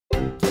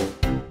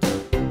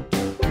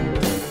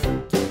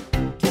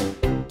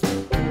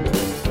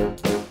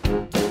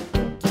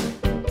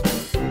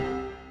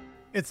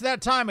It's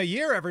that time of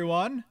year,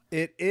 everyone.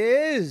 It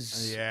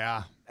is.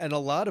 Yeah. And a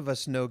lot of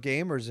us know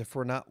gamers if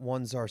we're not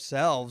ones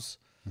ourselves.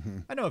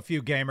 I know a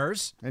few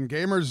gamers. And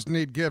gamers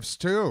need gifts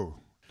too,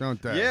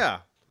 don't they? Yeah,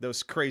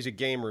 those crazy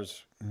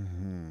gamers.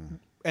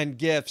 And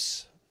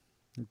gifts.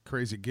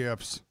 Crazy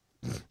gifts.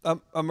 I'm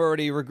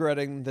already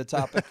regretting the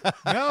topic.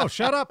 No,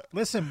 shut up.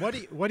 Listen, what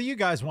do you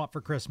guys want for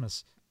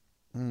Christmas?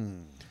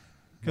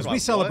 Because we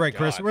What? celebrate God.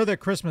 Christmas. We're the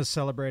Christmas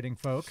celebrating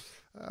folk.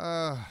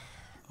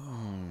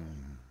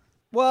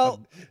 Well,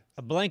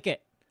 A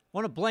blanket. I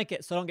want a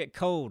blanket so I don't get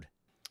cold.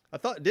 I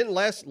thought didn't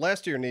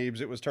last year,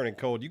 Neebs, it was turning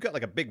cold. You got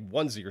like a big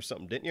onesie or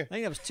something, didn't you? I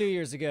think that was 2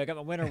 years ago. I got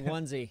my winter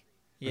onesie.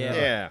 Yeah.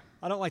 Yeah.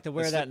 I don't like to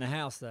wear that in the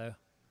house, though.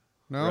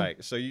 No?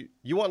 Right. So you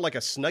want like a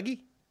Snuggie?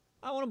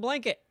 I want a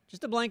blanket.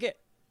 Just a blanket.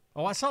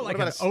 Oh, I saw like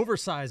about an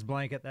oversized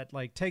blanket that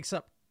like takes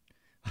up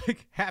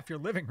like half your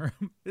living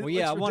room. It Well,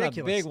 yeah, I looks want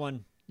ridiculous. a big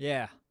one.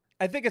 Yeah.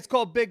 I think it's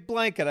called Big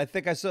Blanket. I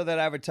think I saw that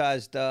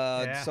advertised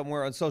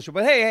somewhere on social.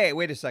 But hey,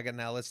 wait a second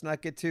now. Let's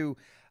not get too...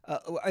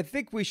 I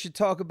think we should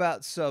talk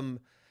about some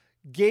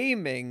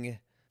gaming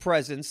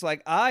presents.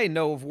 Like, I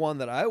know of one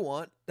that I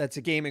want that's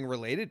a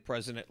gaming-related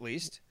present, at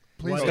least.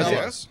 Please What tell is it?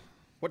 us.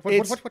 What?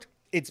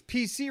 It's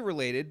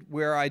PC-related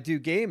where I do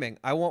gaming.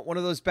 I want one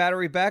of those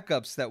battery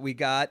backups that we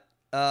got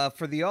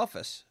for the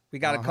office. We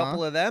got a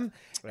couple of them.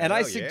 And I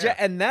Hell suggest, yeah.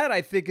 and that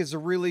I think is a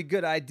really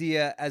good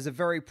idea as a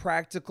very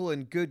practical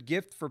and good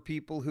gift for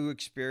people who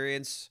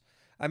experience.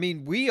 I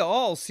mean, we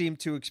all seem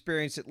to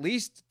experience at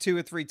least 2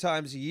 or 3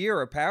 times a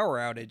year a power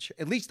outage.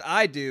 At least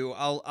I do.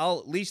 I'll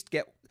at least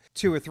get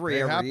 2 or 3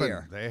 They every happen.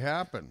 year. They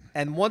happen.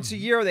 And once a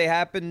year they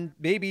happen,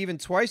 maybe even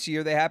twice a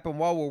year they happen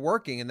while we're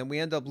working, and then we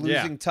end up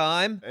losing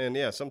time. And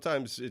yeah,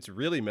 sometimes it's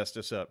really messed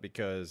us up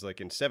because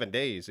like in 7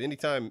 days,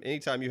 anytime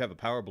you have a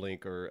power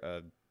blink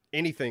or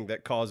anything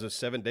that causes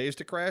 7 days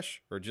to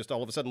crash or just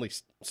all of a sudden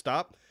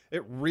stop,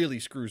 it really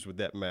screws with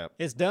that map.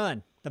 It's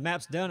done. The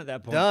map's done at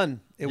that point.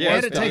 Done. It Yeah, And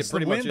was it done. takes the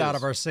pretty much wind out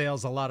is. of our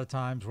sails a lot of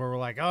times where we're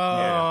like, oh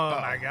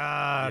my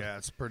God. Yeah,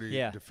 it's pretty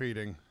Yeah.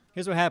 defeating.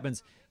 Here's what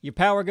happens. Your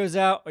power goes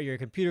out or your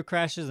computer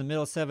crashes in the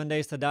middle of 7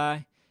 days to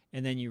die,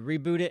 and then you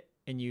reboot it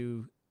and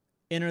you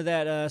enter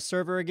that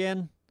server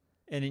again,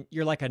 and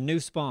you're like a new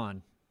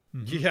spawn.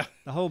 Yeah.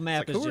 The whole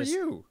map Like, is who just... are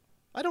you?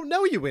 I don't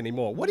know you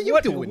anymore. What are you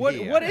doing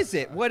here? What is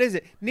it? What is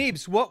it?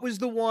 Neebs, what was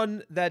the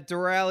one that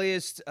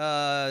Duralius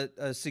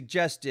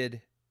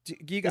suggested? The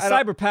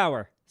Cyber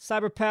Power.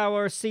 Cyber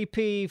Power,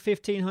 CP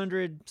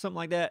 1500, something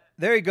like that.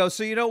 There you go.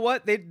 So you know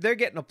what? They're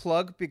getting a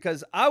plug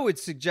because I would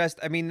suggest,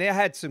 I mean, they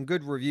had some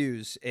good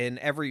reviews in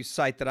every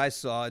site that I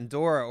saw.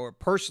 Endora or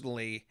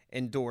personally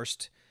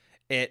endorsed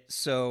it.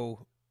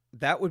 So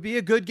that would be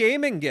a good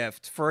gaming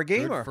gift for a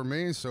gamer. Good for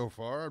me so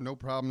far. No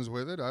problems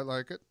with it. I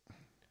like it.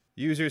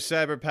 Use your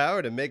cyber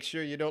power to make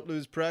sure you don't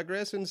lose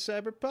progress in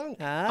Cyberpunk.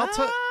 Cyberpunk.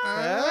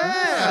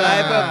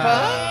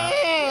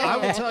 I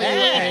will tell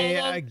you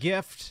a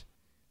gift,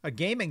 a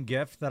gaming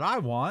gift that I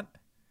want,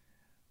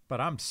 but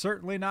I'm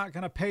certainly not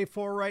going to pay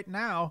for right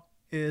now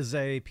is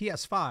a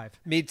PS5.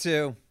 Me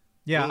too.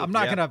 Yeah, I'm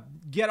not yeah. going to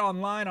get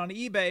online on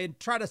eBay and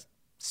try to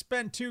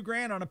spend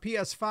 $2,000 on a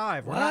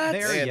PS5. We're not What?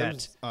 there Man,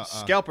 yet. those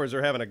scalpers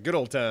are having a good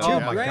old time.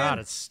 Oh my $2,000? God,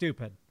 it's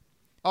stupid.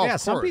 Oh, Yeah,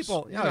 of some course.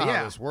 people- You know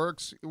how this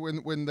works.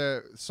 When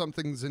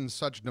something's in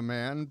such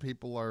demand,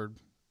 people are,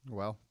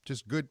 well,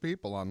 just good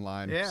people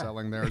online Yeah.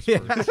 selling theirs. Yeah.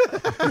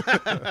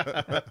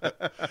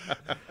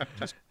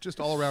 Just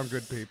all around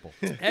good people.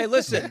 Hey,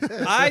 listen,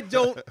 I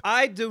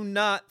do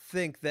not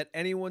think that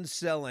anyone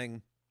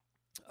selling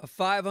a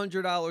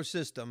 $500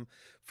 system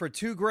for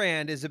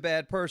 $2,000 is a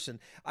bad person.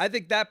 I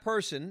think that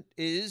person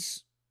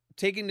is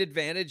taking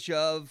advantage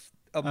of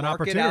a An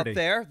market out opportunity.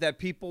 there that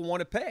people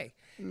want to pay.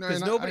 No,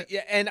 Because and nobody,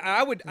 yeah, and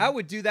I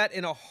would do that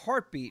in a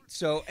heartbeat.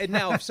 So, and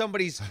now if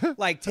somebody's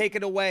like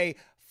taking away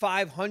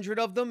 500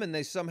 of them and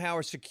they somehow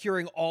are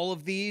securing all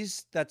of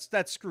these, that's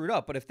screwed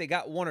up. But if they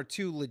got 1 or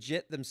 2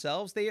 legit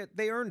themselves, they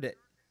earned it.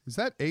 Is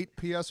that 8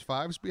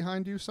 PS5s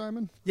behind you,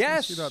 Simon?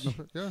 Yes. I see that in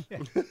the-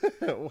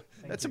 yeah.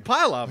 That's a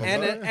pile of them.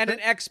 And an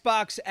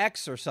Xbox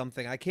X or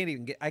something. I can't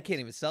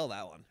even sell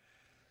that one.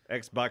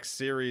 Xbox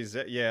Series.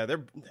 Yeah,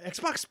 they're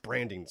Xbox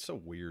branding so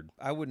weird.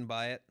 I wouldn't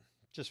buy it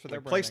just for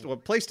their Like, branding.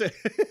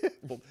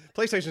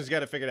 PlayStation's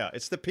got it figured out.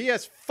 It's the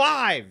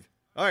PS5.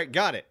 All right,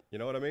 got it. You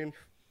know what I mean?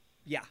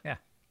 Yeah. Yeah,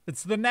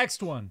 it's the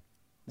next one.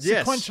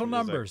 Yes, Sequential it is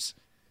numbers.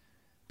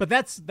 But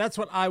that's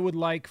what I would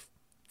like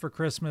for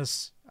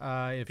Christmas.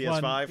 If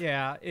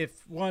PS5?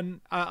 if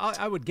one,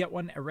 I would get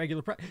one at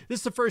regular price.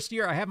 This is the first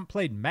year I haven't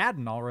played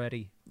Madden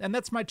already, and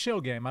that's my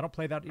chill game. I don't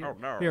play that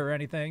here or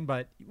anything,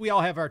 but we all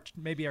have our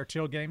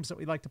chill games that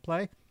we like to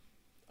play.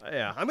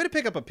 Yeah, I'm gonna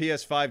pick up a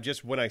PS5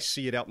 just when I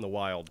see it out in the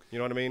wild. You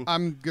know what I mean?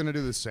 I'm gonna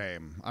do the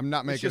same. I'm not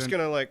It's making just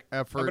gonna like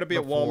effort. I'm gonna be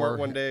at before. Walmart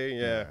one day.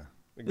 Yeah.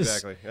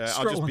 Exactly. I'll just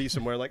strolling. be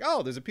somewhere like,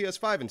 oh, there's a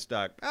PS5 in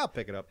stock. I'll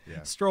pick it up.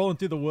 Strolling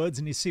through the woods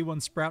and you see one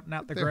sprouting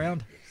out the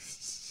ground.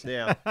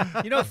 Yeah.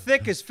 You know,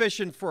 Thick is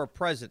fishing for a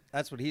present.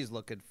 That's what he's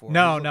looking for.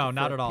 No, He's no, looking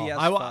not for at a all.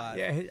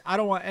 PS5, I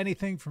don't want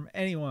anything from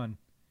anyone.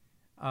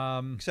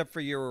 except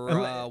for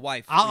your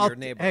wife or I'll, your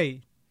neighbor.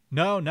 Hey,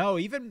 no,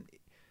 even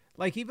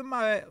like even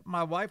my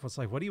wife was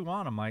like, "What do you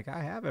want?" I'm like,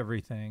 "I have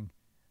everything.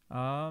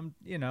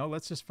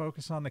 Let's just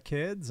focus on the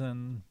kids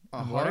and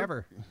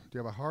whatever." Do you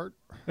have a heart?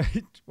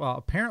 Well,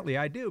 apparently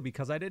I do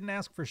because I didn't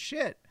ask for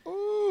shit.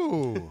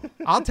 Ooh.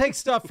 I'll take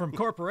stuff from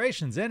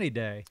corporations any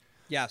day.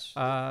 Yes.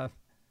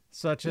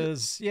 Such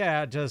as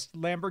just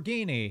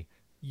Lamborghini,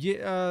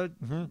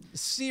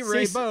 Sea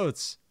Ray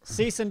boats.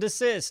 Cease and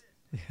desist.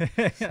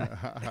 I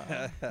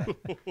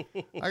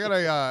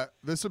got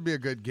this would be a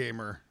good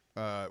gamer.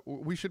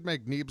 We should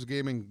make Neebs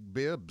Gaming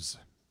bibs.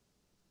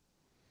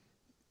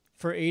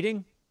 For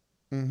eating?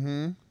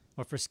 Mm-hmm.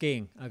 Or for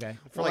skiing? Okay.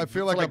 I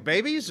feel like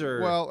babies,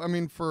 or well, I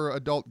mean, for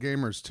adult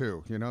gamers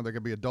too. They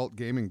could be adult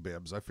gaming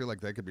bibs. I feel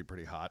like they could be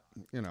pretty hot.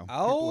 People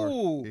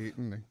are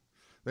eating.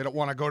 They don't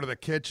want to go to the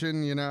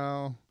kitchen.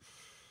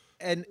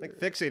 And like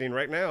fixating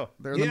right now.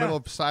 They're in the middle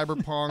of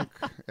cyberpunk,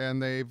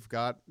 and they've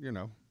got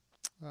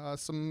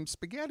some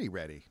spaghetti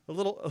ready. A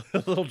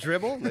little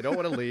dribble. They don't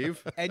want to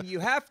leave. And you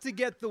have to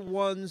get the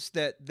ones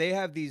that they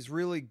have these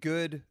really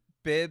good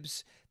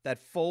bibs that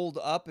fold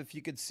up, if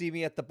you could see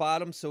me at the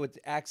bottom, so it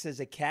acts as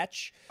a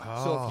catch.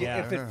 So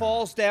if it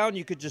falls down,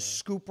 you could just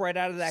scoop right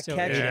out of that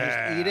catch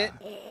and just eat it.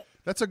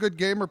 That's a good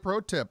gamer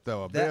pro tip,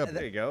 though. A bib.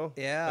 There you go.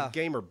 Yeah. A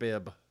gamer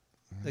bib.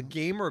 The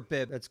gamer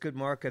bib. That's good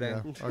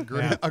marketing.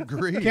 Yeah.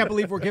 Agree. I can't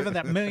believe we're giving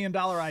that $1 million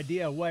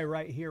idea away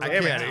right here. I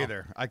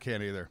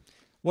can't either.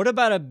 What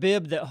about a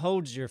bib that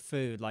holds your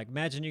food? Like,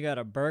 imagine you got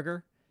a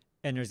burger,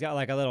 and there's got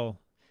like a little,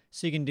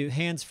 so you can do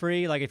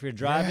hands-free. Like if you're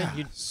driving,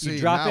 you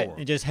drop it,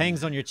 and it just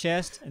hangs on your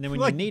chest, and then when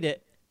you need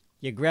it,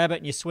 you grab it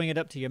and you swing it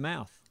up to you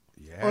Yeah.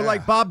 Or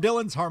like Bob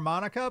Dylan's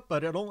harmonica,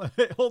 but it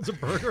holds a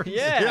burger.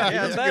 Yeah,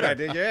 that's a good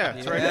idea. Yeah,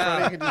 it's right in front of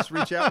you. You can just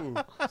reach out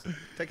and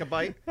take a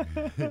bite.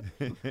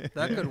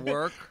 That could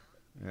work.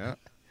 Yeah.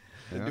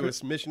 Do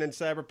a mission in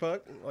Cyberpunk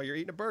while you're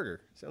eating a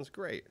burger. Sounds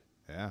great.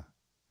 Yeah.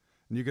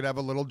 And you could have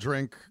a little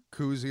drink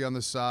koozie on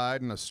the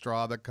side and a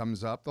straw that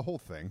comes up, the whole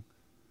thing.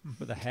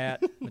 With a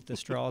hat with the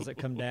straws that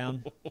come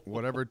down.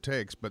 Whatever it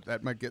takes, but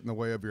that might get in the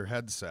way of your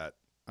headset.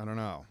 I don't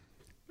know.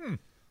 Oh,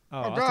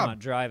 I was talking about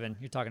driving.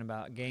 You're talking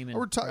about gaming,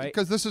 right?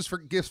 Because this is for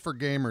gifts for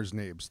gamers,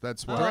 Neebs.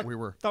 That's what we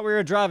were. Thought we were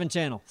a driving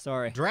channel.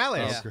 Sorry.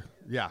 Drallies.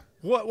 Yeah.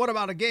 What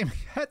about a gaming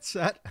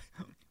headset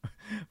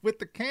with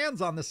the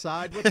cans on the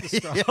side with the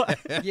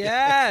straw?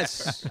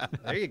 Yes.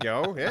 There you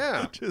go.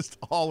 Yeah. Just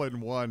all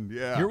in one.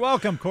 Yeah. You're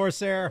welcome,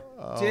 Corsair.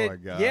 Oh, my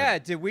God. Yeah,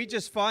 did we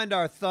just find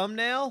our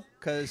thumbnail?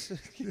 Because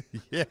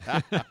Yeah.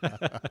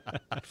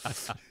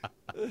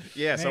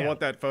 Yes, Man. I want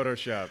that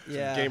Photoshop. Some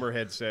Yeah. gamer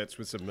headsets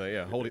with some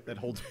that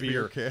holds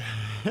beer Okay.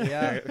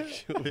 yeah.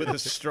 with a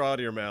straw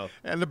to your mouth.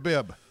 And a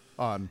bib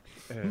on.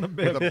 The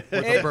bib. With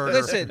a Hey, burger.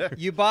 listen,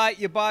 you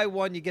buy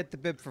one, you get the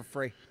bib for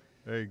free.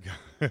 There you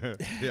go.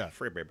 Yeah.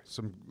 Free baby.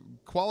 Some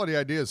quality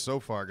ideas so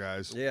far,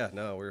 guys. Yeah,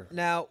 no, we're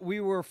Now, we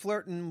were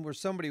flirting, or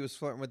somebody was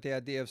flirting with the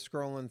idea of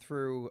scrolling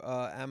through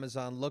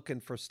Amazon looking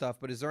for stuff,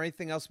 but is there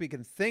anything else we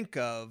can think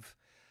of?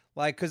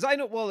 Like, because I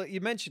know, well,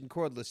 you mentioned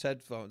cordless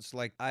headphones.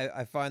 Like,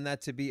 I find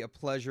that to be a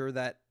pleasure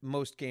that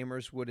most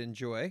gamers would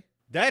enjoy.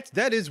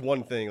 that is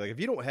one thing. Like if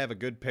you don't have a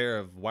good pair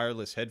of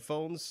wireless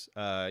headphones,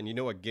 and you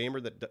know a gamer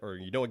that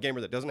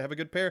doesn't have a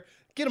good pair,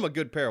 get them a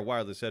good pair of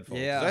wireless headphones.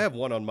 'Cause Yeah. I have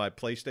one on my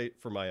PlayStation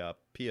for my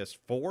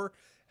PS4,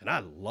 and I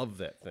love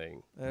that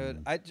thing.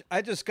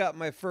 I just got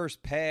my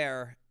first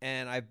pair,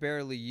 and I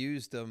barely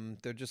used them.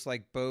 They're just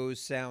like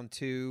Bose Sound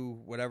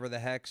 2, whatever the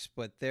hex,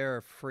 but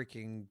they're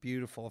freaking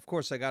beautiful. Of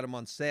course, I got them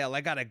on sale.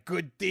 I got a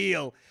good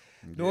deal.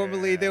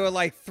 Normally, they were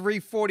like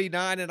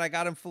 $349, and I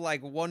got them for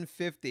like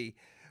 $150.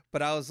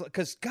 But I was,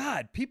 because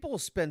God, people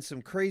spend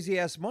some crazy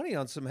ass money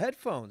on some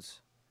headphones.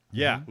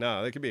 Yeah,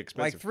 no, they can be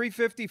expensive. Like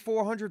 $350,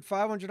 $400,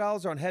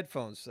 $500 on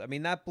headphones. I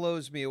mean, that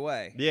blows me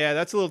away. Yeah,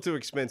 that's a little too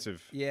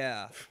expensive.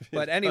 Yeah. In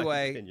But my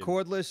anyway, opinion.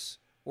 cordless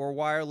or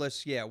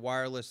wireless. Yeah,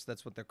 wireless.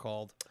 That's what they're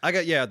called. I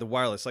got the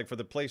wireless. Like for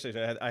the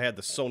PlayStation, I had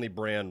the Sony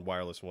brand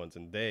wireless ones,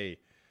 and they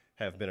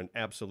have been an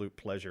absolute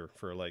pleasure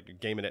for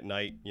like gaming at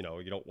night. You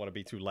don't want to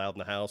be too loud in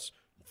the house.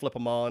 Flip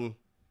them on,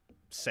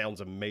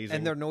 sounds amazing.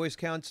 And they're noise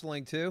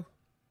canceling too?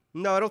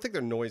 No, I don't think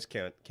they're noise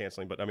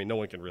canceling, but I mean, no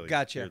one can really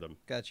hear them.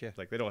 Gotcha.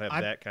 Like they don't have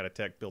that kind of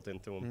tech built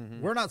into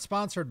them. We're not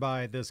sponsored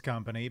by this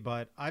company,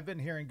 but I've been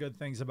hearing good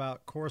things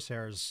about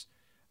Corsair's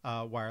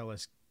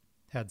wireless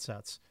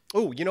headsets.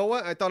 Oh, you know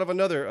what? I thought of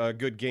another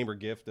good gamer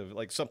gift of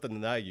like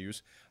something that I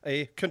use: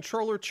 a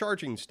controller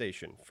charging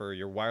station for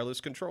your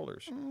wireless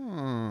controllers.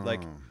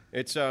 Like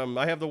it's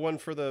I have the one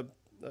for the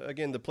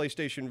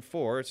PlayStation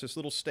 4. It's this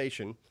little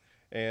station,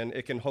 and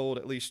it can hold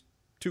at least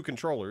 2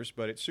 controllers,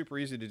 but it's super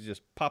easy to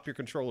just pop your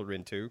controller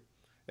into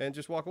and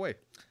just walk away.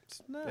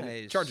 Nice. And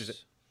it charges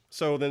it.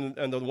 So then,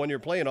 and the one you're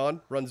playing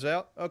on runs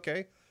out.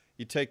 Okay,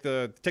 you take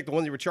the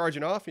one you were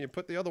charging off, and you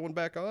put the other one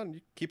back on, and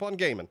you keep on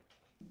gaming.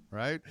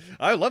 Right?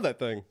 I love that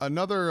thing.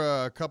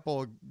 Another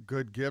couple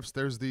good gifts.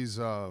 There's these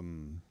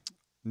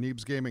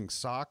Neebs Gaming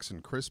socks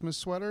and Christmas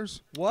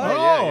sweaters. What?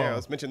 Oh, yeah.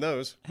 Let's mention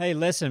those. Hey,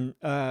 listen,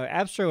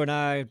 Abstro and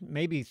I,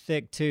 maybe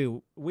Thick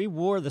too, we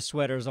wore the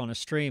sweaters on a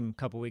stream a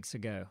couple weeks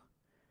ago.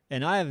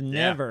 And I have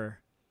never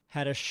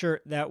had a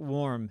shirt that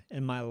warm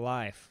in my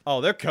life. Oh,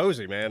 they're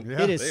cozy, man.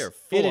 Yeah. They are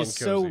full on cozy. It is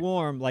so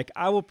warm. Like,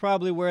 I will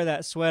probably wear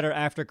that sweater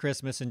after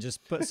Christmas and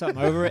just put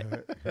something over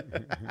it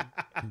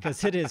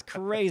because it is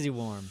crazy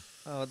warm.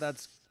 Oh,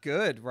 that's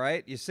good,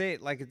 right? You say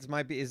it like it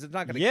might be. Is it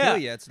not going to kill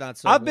you? It's not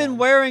so I've been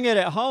wearing it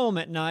at home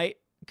at night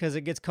because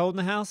it gets cold in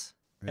the house,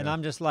 and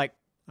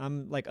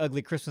I'm like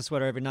ugly Christmas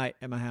sweater every night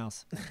at my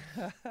house.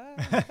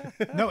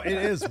 No, it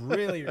is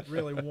really,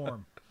 really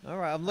warm. All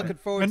right, I'm looking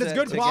forward to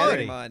getting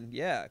quality. Mine.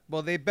 Yeah,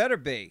 well, they better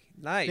be.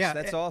 Nice,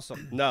 that's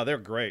awesome. No, they're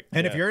great.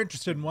 And if you're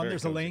interested in one,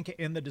 there's a link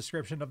in the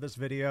description of this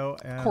video.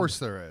 And, of course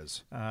there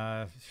is.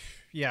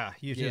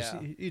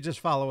 You just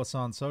follow us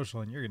on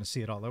social, and you're going to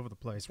see it all over the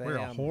place. We're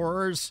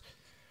whores.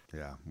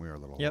 Yeah, we are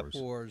little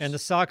whores. And the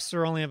socks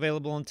are only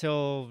available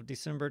until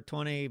December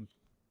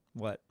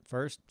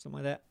 1st, something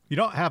like that. You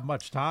don't have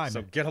much time.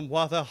 So get them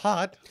while they're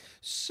hot.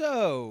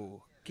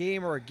 So,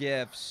 gamer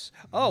gifts.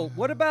 Oh,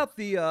 what about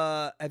the,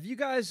 have you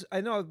guys,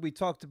 I know we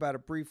talked about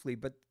it briefly,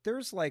 but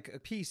there's like a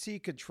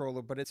PC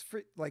controller, but it's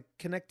like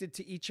connected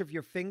to each of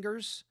your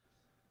fingers.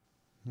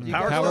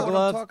 Power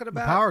Glove? I'm talking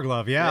about? Power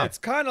Glove, yeah. It's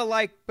kind of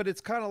like,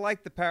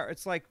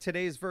 it's like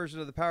today's version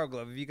of the Power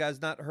Glove. Have you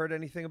guys not heard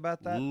anything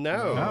about that?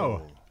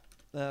 No.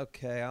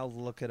 Okay, I'll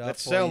look it up. That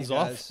sounds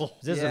awful.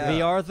 Is this a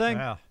VR thing?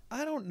 Yeah.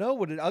 I don't know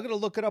what I'm going to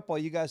look it up while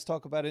you guys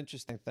talk about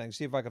interesting things.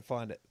 See if I can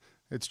find it.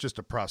 It's just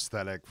a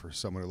prosthetic for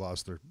someone who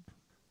lost their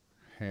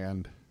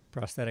hand.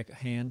 Prosthetic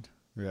hand?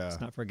 Yeah.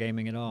 It's not for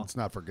gaming at all. It's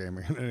not for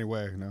gaming in any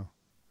way, no.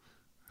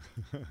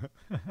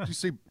 You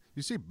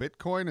see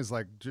Bitcoin is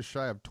like just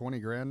shy of 20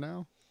 grand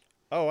now?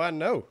 Oh, I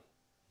know.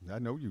 I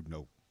know you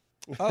know.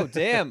 Oh,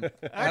 damn.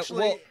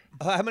 Actually,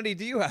 how many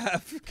do you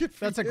have?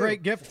 That's a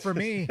great gift for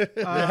me.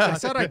 I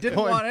said I didn't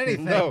want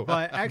anything,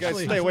 but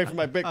actually, stay away from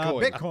my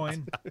Bitcoin.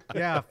 Bitcoin,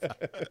 yeah.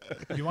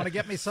 You want to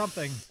get me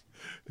something?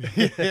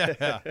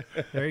 Yeah.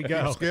 There you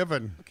go.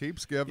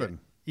 Keeps giving.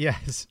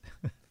 Yes.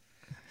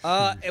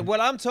 And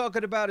what I'm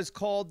talking about is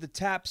called the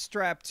Tap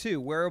Strap 2,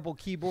 wearable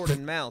keyboard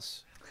and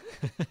mouse.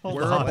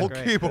 Wearable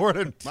keyboard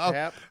and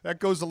mouse. That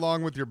goes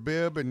along with your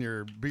bib and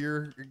your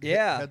beer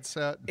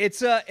headset.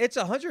 It's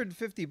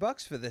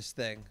 $150 for this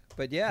thing.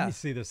 But yeah. Let me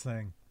see this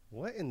thing.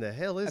 What in the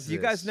hell is this? Have you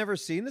guys never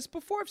seen this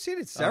before? I've seen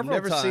it several times.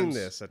 I've never seen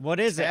this. What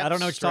is it? I don't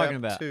know what you're talking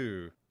about.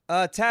 2.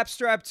 Tap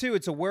Strap 2.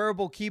 It's a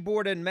wearable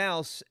keyboard and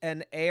mouse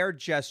and air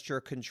gesture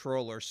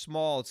controller.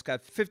 Small. It's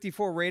got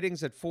 54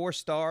 ratings at 4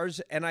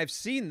 stars. And I've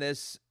seen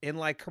this in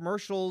like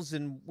commercials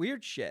and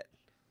weird shit.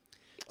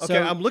 Okay,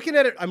 so, I'm looking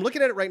at it. I'm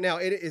looking at it right now.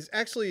 It is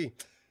actually,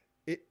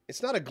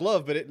 it's not a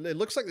glove, but it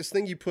looks like this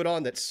thing you put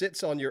on that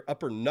sits on your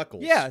upper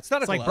knuckles. Yeah, it's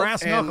not a glove. Like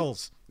brass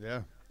knuckles.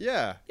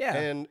 Yeah.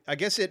 And I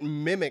guess it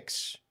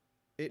mimics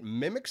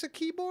a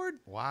keyboard.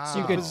 Wow.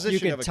 So you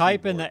could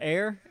type in the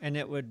air and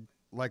it would.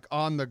 Like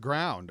on the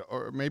ground,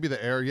 or maybe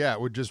the air,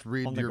 it would just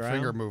read your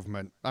finger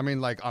movement. I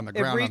mean, like on the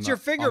ground. It reads your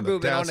finger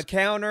movement on the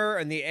counter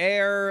and the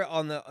air,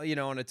 on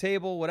the on a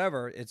table,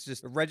 whatever. It's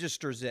just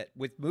registers it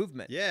with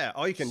movement. Yeah.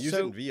 Oh, you can use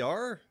it in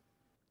VR?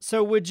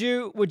 So would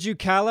you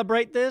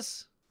calibrate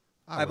this?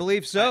 I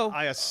believe so.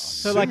 I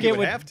assume so like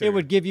it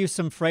would give you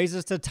some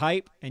phrases to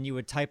type, and you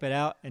would type it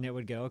out, and it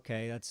would go,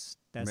 okay, that's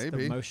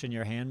maybe the motion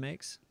your hand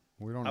makes.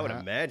 I would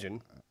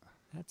imagine.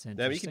 That's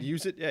interesting. You could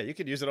use it. Yeah, you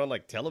could use it on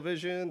like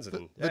televisions.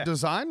 And the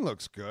design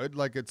looks good.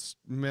 Like it's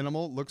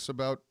minimal. Looks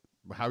about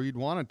how you'd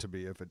want it to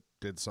be if it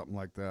did something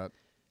like that.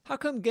 How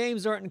come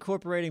games aren't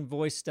incorporating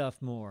voice stuff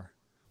more?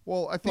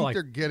 Well, I think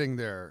they're getting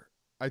there.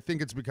 I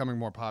think it's becoming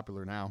more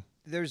popular now.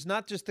 There's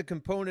not just the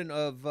component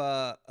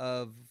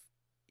of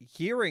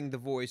hearing the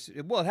voice.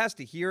 Well, it has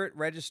to hear it,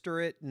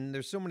 register it, and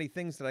there's so many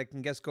things that I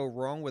can guess go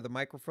wrong with a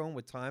microphone,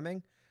 with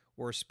timing,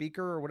 or a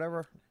speaker, or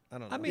whatever. I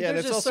don't know. I mean,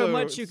 there's just so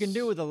much you can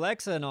do with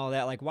Alexa and all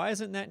that. Like, why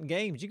isn't that in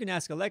games? You can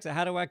ask Alexa,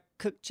 how do I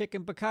cook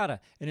chicken piccata?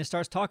 And it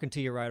starts talking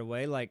to you right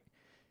away. Like,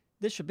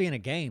 this should be in a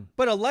game.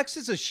 But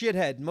Alexa's a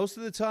shithead. Most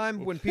of the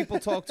time when people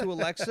talk to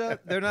Alexa,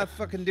 they're not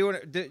fucking doing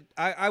it.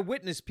 I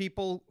witness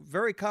people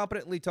very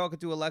competently talking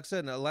to Alexa,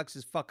 and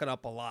Alexa's fucking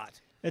up a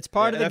lot. It's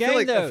part of the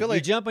game, though. You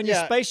jump on your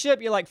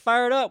spaceship, you're like,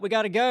 fire it up, we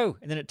got to go.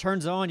 And then it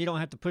turns on, you don't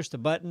have to push the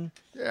button.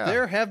 Yeah.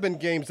 There have been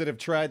games that have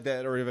tried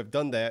that or have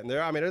done that.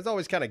 And it's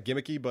always kind of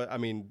gimmicky, but,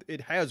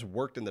 it has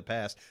worked in the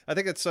past. I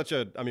think it's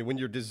when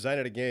you're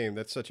designing a game,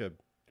 that's such a,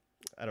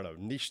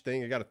 niche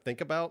thing you got to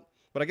think about.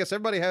 But I guess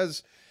everybody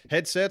has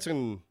headsets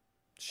and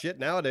shit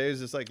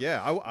nowadays. It's like,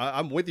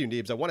 I'm with you,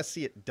 Neebs. I want to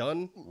see it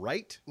done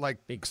right. But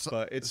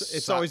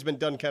it's always been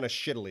done kind of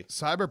shittily.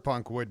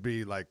 Cyberpunk would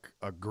be like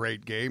a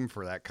great game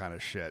for that kind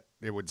of shit,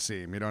 it would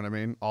seem. You know what I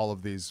mean? All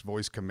of these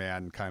voice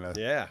command kind of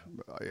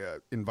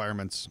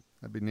environments.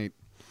 That'd be neat.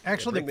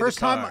 Actually,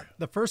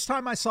 the first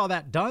time I saw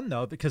that done,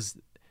 though, because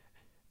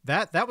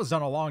that was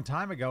done a long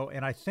time ago,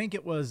 and I think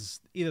it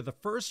was either the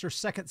first or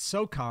second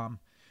SOCOM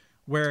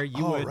where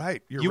you would...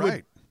 right. You're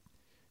right.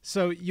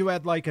 So you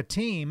had like a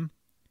team,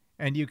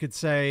 and you could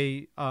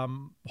say,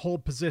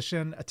 hold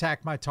position,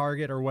 attack my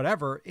target, or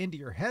whatever into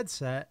your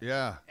headset.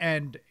 Yeah.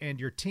 And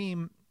your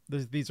team,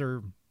 these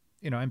are,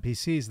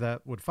 NPCs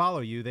that would follow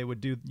you. They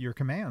would do your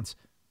commands.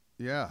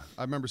 Yeah,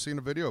 I remember seeing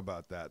a video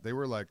about that. They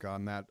were like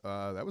on that.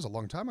 That was a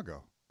long time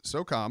ago.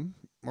 SOCOM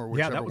or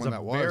whichever one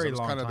that was. Very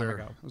long time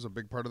ago. It was a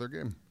big part of their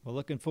game. Well,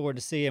 looking forward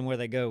to seeing where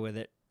they go with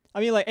it. I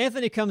mean, like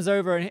Anthony comes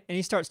over and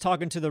he starts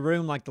talking to the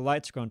room like the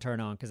lights are going to turn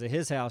on because at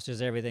his house,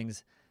 just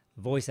everything's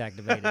voice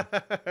activated.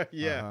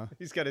 Yeah,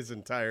 he's got his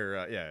entire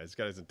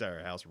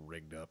house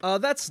rigged up. Oh,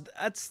 that's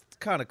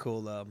kind of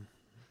cool though.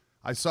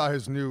 I saw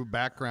his new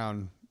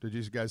background. Did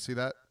you guys see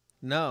that?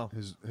 No.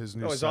 His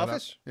new his setup?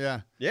 office?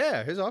 Yeah.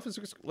 Yeah, his office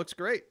looks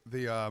great.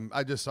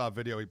 I just saw a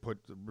video he put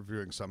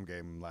reviewing some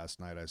game last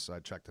night. I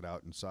checked it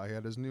out and saw he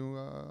had his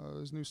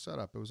new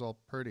setup. It was all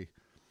pretty.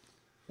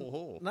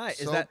 Oh, nice.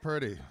 So Is that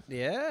pretty?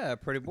 Yeah,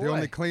 pretty boy. The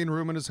only clean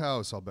room in his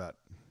house, I'll bet.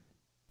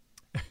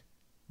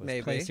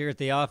 Maybe. Place here at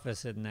the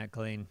office isn't that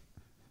clean.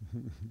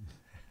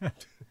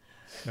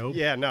 Nope.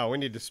 Yeah, no, we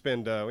need to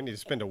spend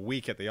a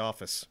week at the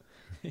office.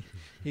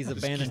 He's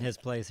abandoned his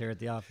place here at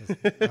the office.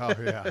 Oh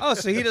yeah. Oh,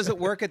 so he doesn't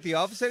work at the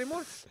office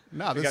anymore?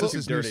 No, this is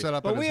his new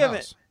setup But at his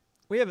house.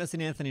 We haven't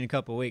seen Anthony in a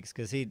couple of weeks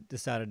because he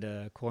decided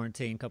to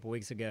quarantine a couple of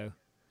weeks ago.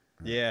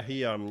 Yeah,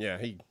 he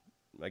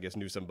I guess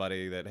knew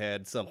somebody that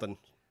had something.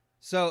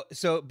 So,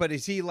 but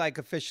is he like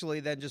officially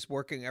then just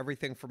working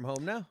everything from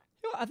home now?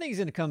 I think he's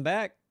going to come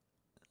back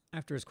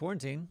after his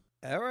quarantine.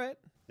 All right.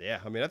 Yeah,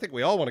 I mean, I think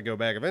we all want to go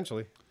back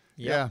eventually.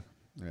 Yeah.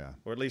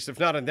 Or at least if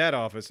not in that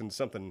office, in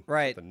something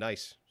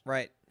nice.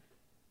 Right.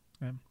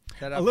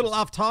 A little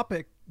off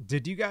topic.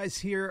 Did you guys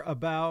hear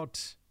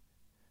about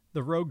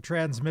the Rogue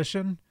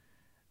Transmission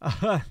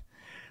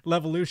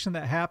Levolution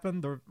that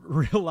happened? The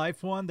real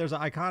life one? There's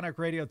an iconic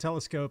radio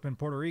telescope in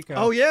Puerto Rico.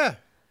 Oh, yeah.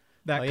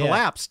 That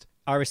collapsed.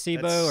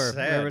 Arecibo or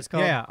whatever it's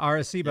called. Yeah,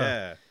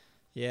 Arecibo.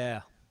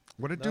 Yeah.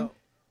 What did it do?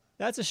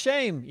 That's a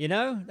shame, you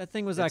know? That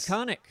thing was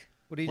iconic.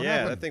 What do you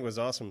that thing was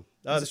awesome.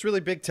 This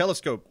really big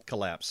telescope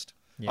collapsed.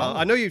 Yeah.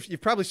 I know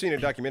you've probably seen it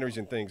in documentaries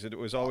and things. It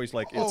was always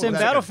like it's in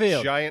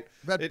Battlefield. Giant.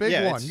 That big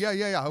one. Yeah.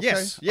 Okay.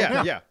 Yes.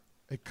 Yeah. Yeah.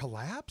 It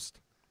collapsed?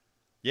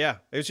 Yeah.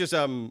 It was just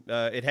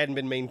it hadn't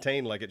been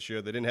maintained like it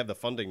should. They didn't have the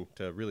funding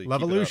to really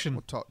Levolution.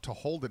 keep it up. To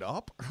hold it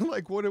up?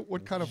 Like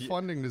what kind of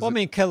funding does Well, I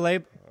mean,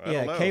 cables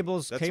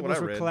That's what I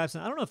were read.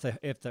 collapsing. I don't know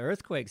if the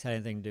earthquakes had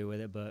anything to do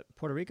with it, but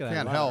Puerto Rico had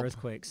Can't a lot help. of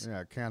earthquakes.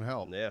 Yeah, can't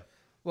help. Yeah.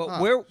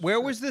 Well,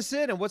 where was this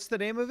in, and what's the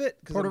name of it?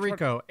 Puerto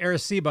Rico,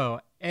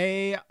 Arecibo,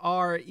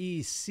 Arecibo.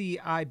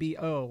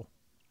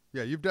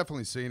 Yeah, you've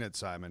definitely seen it,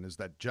 Simon. Is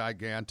that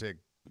gigantic?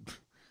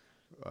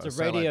 It's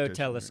a radio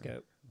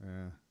telescope.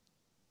 Yeah.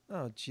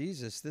 Oh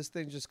Jesus! This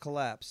thing just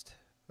collapsed.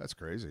 That's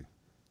crazy.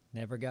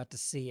 Never got to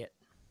see it.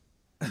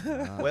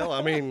 Well,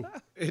 I mean,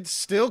 it's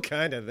still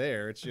kind of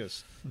there. It's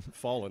just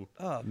fallen.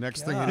 Oh,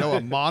 Next thing you know,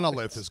 a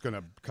monolith is going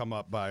to come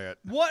up by it.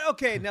 What?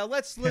 Okay, now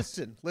let's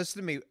listen. Listen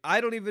to me. I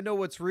don't even know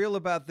what's real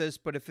about this,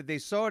 but if they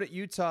saw it at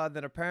Utah,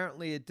 then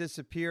apparently it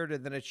disappeared,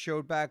 and then it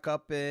showed back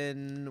up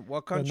in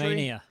what country?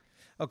 Romania.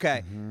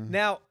 Okay.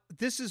 Now,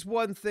 this is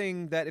one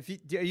thing that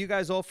are you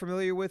guys all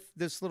familiar with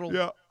this little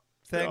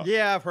thing?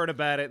 Yeah, I've heard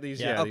about it.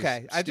 These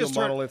okay. I just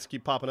monoliths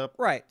keep popping up.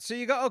 Right. So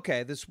you go,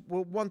 okay, this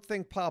one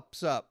thing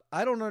pops up.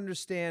 I don't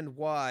understand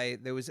why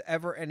there was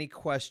ever any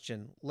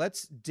question.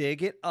 Let's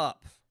dig it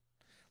up.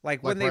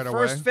 Like when they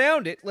first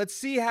found it, let's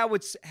see how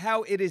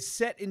it is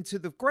set into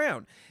the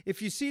ground.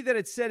 If you see that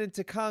it's set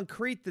into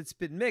concrete that's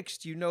been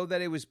mixed, you know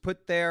that it was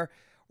put there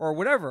or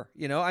whatever,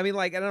 you know? I mean,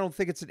 like, I don't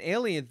think it's an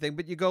alien thing,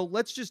 but you go,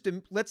 let's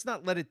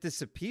not let it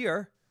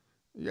disappear.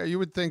 Yeah, you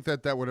would think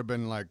that would have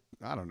been like,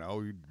 I don't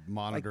know,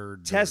 monitored.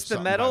 Like, test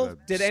the metal?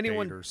 Did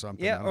anyone or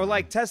something? Yeah, or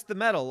like test the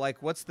metal.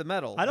 Like, what's the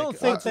metal? I don't like,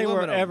 think they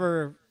were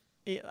ever.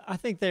 I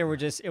think they were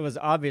just. It was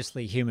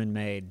obviously human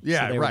made.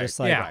 Yeah, so they right. were just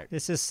like, right.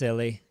 This is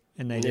silly,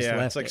 and they just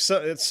left it's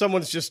like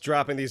someone's just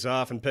dropping these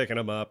off and picking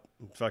them up,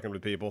 and fucking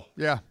with people.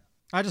 Yeah.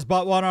 I just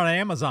bought one on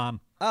Amazon.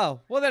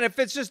 Oh, well then if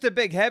it's just a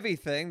big heavy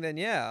thing, then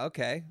yeah,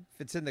 okay.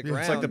 If it's in the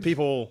ground. It's like the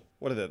people,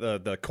 what are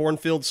the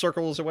cornfield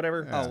circles or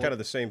whatever? Yeah. It's kind of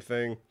the same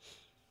thing.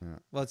 Yeah.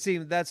 Well, it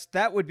seems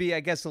that would be, I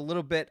guess, a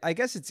little bit. I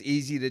guess it's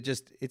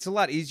it's a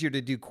lot easier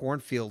to do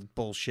cornfield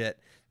bullshit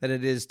than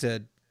it is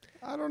to.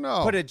 I don't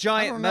know. Put a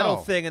giant metal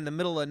thing in the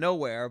middle of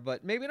nowhere,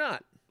 but maybe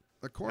not.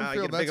 The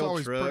cornfield, that's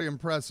always pretty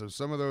impressive.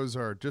 Some of those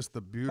are just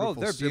the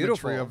beautiful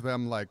symmetry of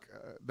them. Like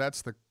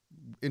that's the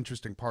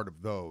interesting part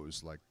of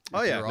those. Like,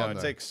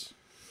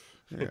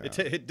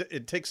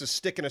 it takes a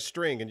stick and a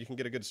string, and you can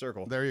get a good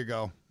circle. There you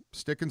go.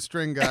 Stick and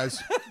string,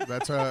 guys.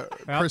 That's a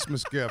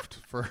Christmas gift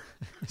for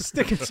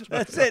stick and string.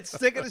 That's it.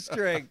 Stick and a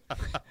string.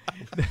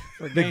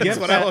 The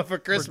gift what I want for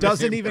Christmas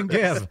doesn't even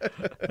give.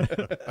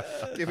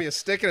 Give me a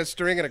stick and a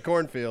string in a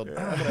cornfield. I'm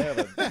gonna have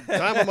a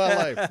time of my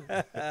life.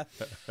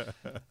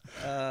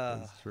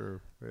 That's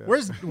true. Yeah.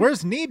 Where's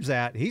Neebs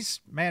at?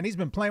 He's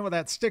been playing with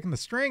that stick and the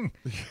string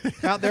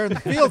out there in the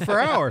field for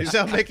hours. He's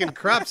out making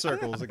crop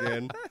circles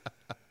again.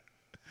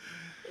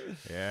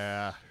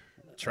 Yeah.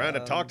 Trying to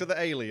talk to the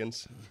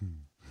aliens.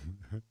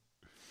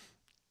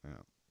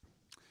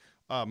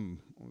 What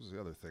was the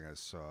other thing I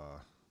saw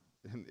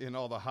in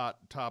all the hot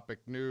topic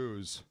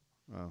news?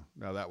 Oh,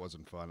 no, that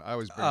wasn't fun. I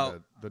always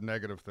bring the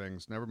negative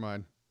things. Never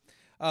mind.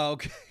 Oh,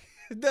 okay.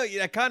 No,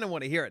 I kind of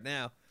want to hear it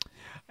now.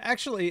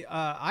 Actually,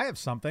 I have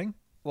something.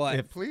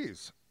 What?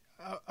 Please.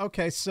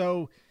 Okay,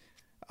 so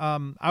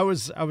I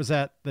was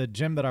at the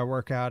gym that I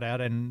work out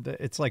at, and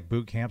it's like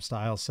boot camp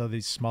style. So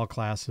these small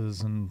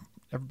classes, and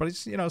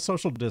everybody's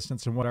social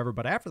distance and whatever.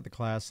 But after the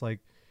class, like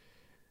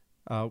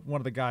one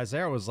of the guys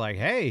there was like,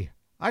 "Hey,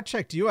 I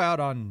checked you out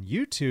on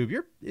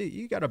YouTube.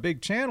 You got a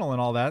big channel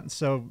and all that." And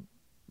so,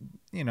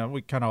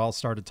 we kind of all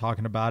started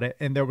talking about it.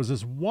 And there was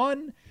this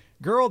one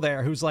girl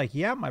there who's like,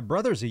 "Yeah, my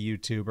brother's a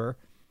YouTuber.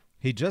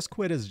 He just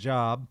quit his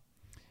job,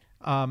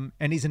 and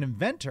he's an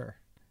inventor.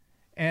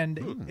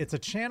 And it's a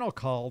channel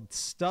called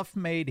Stuff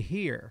Made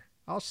Here."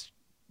 I'll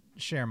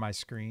share my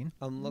screen.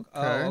 Oh,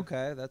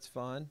 okay, that's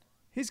fun.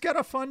 He's got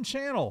a fun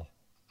channel.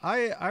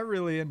 I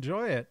really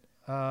enjoy it.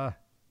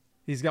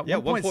 He's got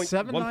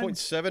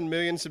 1.7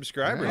 million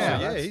subscribers. Yeah,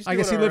 so he's I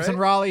guess he doing lives all in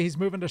right. Raleigh. He's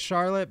moving to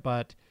Charlotte,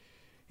 but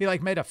he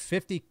made a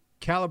 50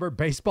 caliber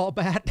baseball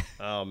bat.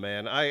 Oh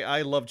man,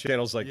 I love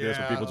channels like this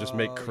where people just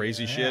make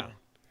crazy shit.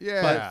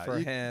 Yeah, for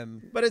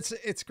him. But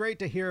it's great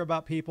to hear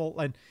about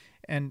people,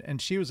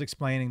 and she was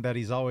explaining that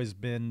he's always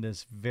been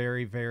this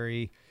very,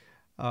 very,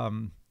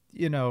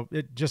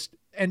 just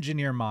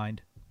engineer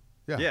mind.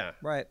 Yeah.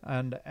 Right.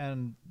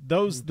 And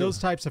those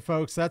types of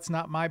folks, that's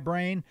not my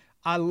brain.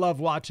 I love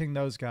watching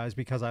those guys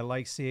because I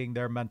like seeing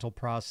their mental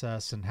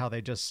process and how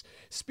they just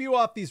spew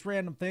off these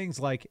random things.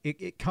 Like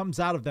it comes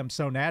out of them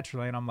so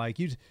naturally. And I'm like,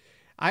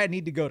 I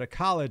need to go to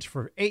college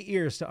for 8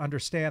 years to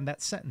understand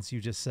that sentence you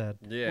just said.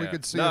 Yeah. We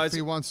could see if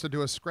he wants to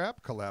do a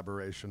scrap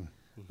collaboration.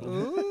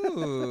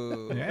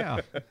 Ooh.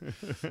 Yeah.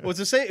 Well, it was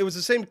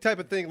the same type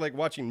of thing like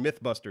watching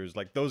Mythbusters.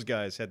 Like those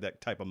guys had that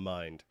type of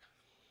mind.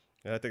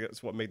 And I think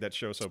that's what made that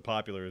show so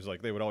popular is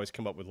like they would always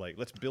come up with like,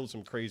 let's build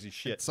some crazy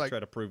shit to try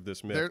to prove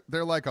this myth.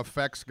 They're like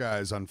effects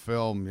guys on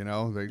film,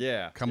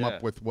 They come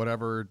up with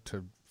whatever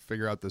to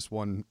figure out this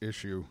one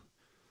issue.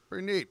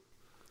 Pretty neat.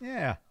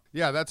 Yeah.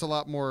 Yeah, that's a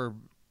lot more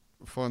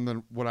fun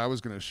than what I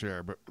was going to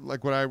share. But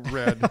like what I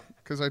read,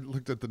 because I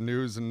looked at the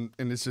news and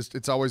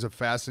it's always a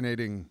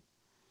fascinating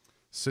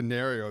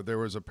scenario. There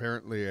was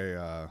apparently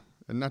and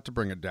not to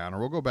bring it down, or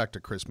we'll go back to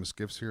Christmas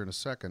gifts here in a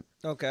second.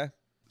 Okay.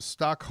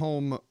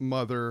 Stockholm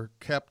mother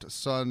kept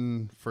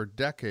son for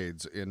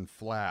decades in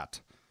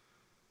flat.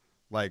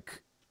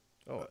 Like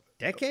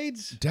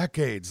decades?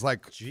 Decades,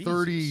 like Jesus.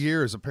 30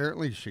 years.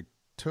 Apparently she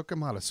took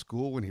him out of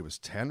school when he was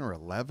 10 or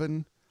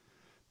 11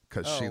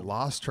 because she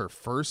lost her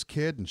first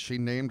kid and she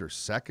named her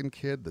second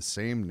kid the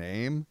same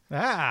name.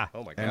 Ah.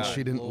 Oh my God. And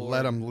she didn't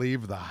let him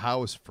leave the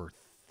house for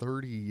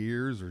 30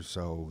 years or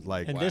so.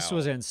 And this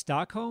was in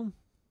Stockholm?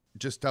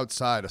 Just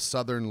outside a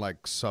southern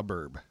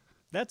suburb.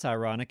 That's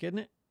ironic, isn't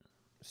it?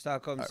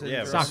 Stockholm syndrome.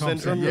 Yeah, Stockholm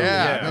syndrome.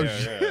 Yeah.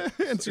 Yeah.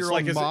 It's your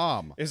own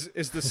mom. Is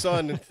the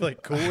son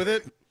cool with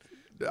it?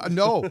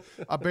 No,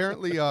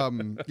 apparently, a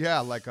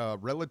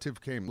relative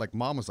came,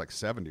 mom was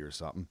 70 or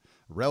something.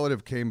 A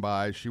relative came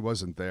by, she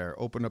wasn't there,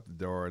 opened up the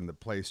door, and the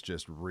place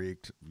just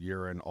reeked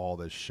urine, all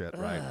this shit,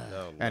 right?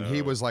 And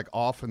he was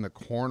off in the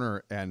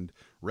corner and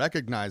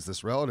recognized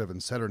this relative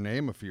and said her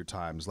name a few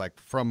times,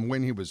 from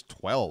when he was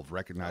 12,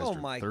 recognized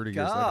her 30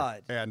 years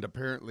later. And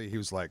apparently he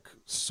was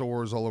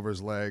sores all over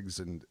his legs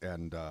and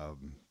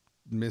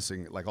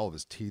missing all of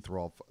his teeth were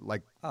all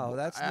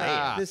that's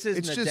not. This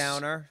isn't a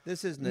downer.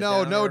 This isn't a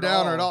no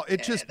downer at all.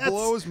 It just That's-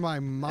 blows my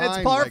mind.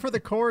 It's par for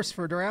the course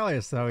for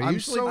Doraleous, though. He I'm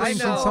usually so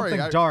brings in sorry.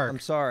 something dark. I'm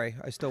sorry.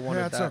 I still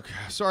wanted That's that. okay.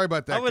 Sorry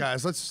about that,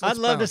 guys. Let's I'd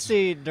love to bounce.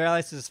 see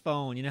Doraleous'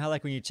 phone. You know how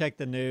when you check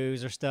the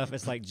news or stuff,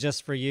 it's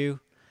just for you?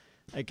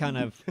 It kind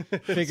of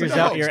figures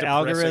out your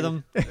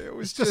algorithm. It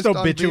was just on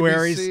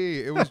obituaries.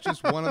 BBC. It was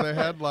just one of the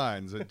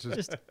headlines. It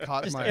just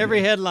caught my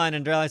every headline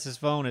in Doraleous'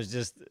 phone is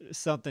just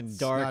something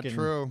dark and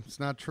true. It's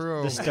not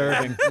true.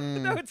 disturbing.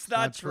 No, it's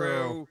not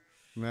true.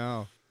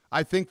 No.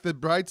 I think the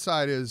bright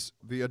side is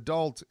the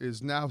adult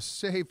is now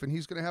safe and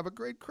he's going to have a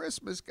great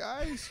Christmas,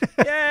 guys.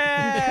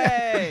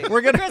 Yay!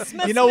 We're gonna.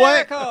 Christmas You know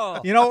miracle.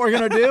 what? You know what we're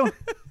gonna do?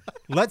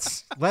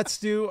 Let's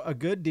do a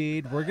good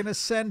deed. We're gonna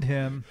send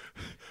him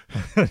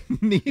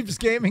Neve's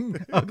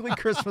Gaming ugly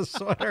Christmas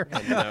sweater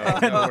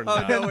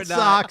and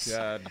socks.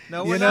 God.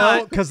 No, we're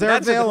not. Because they're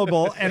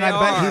available, and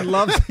I bet he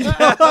loves.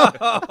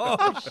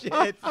 Oh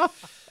shit!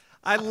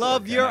 I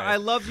love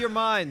your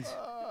mind.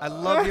 I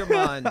love your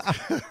mind.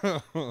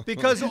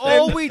 Because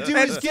all we do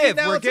is give.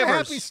 Now We're it's givers. a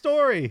happy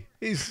story.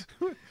 This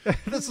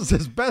is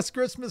his best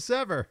Christmas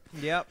ever.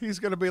 Yep. He's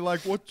going to be like,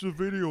 what's a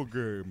video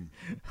game?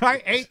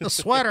 I ate the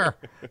sweater.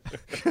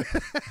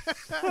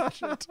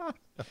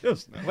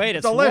 Wait,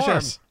 it's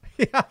delicious.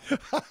 warm. Yeah.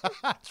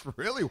 It's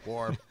really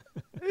warm.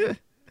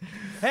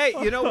 Hey,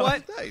 you know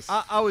what? Nice.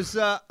 I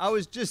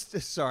was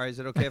just sorry. Is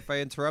it okay if I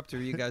interrupt, or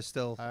are you guys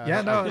still?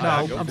 Yeah, no.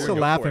 I'm still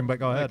laughing, but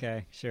go ahead.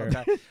 Okay, sure.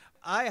 Okay.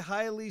 I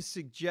highly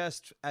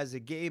suggest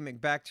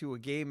back to a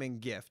gaming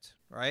gift,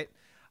 right?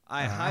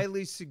 I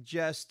highly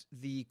suggest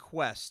the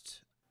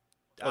Quest.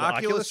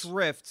 Oculus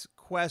Rift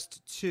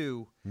Quest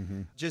 2,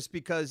 just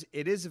because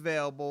it is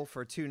available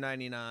for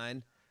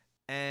 $299,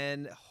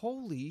 and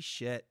holy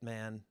shit,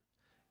 man.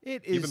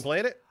 It is. You've been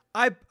playing it?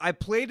 I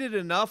played it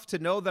enough to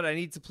know that I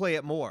need to play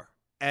it more.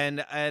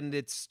 And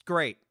it's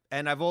great.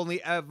 and I've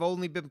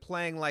only been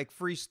playing like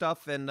free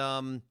stuff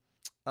and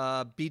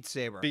Beat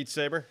Saber. Beat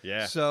Saber,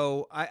 yeah.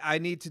 So I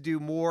need to do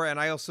more, and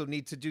I also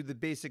need to do the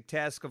basic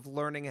task of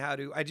learning how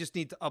to. I just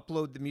need to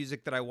upload the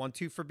music that I want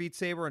to for Beat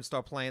Saber and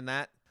start playing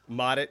that.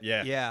 Mod it,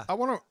 yeah. Yeah. I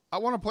want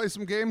to play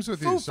some games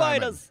with Foo you,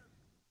 Simon. Fighters.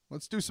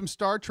 Let's do some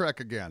Star Trek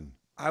again.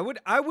 I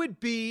would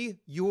be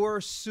your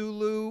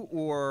Sulu,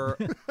 or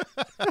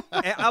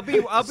I'll be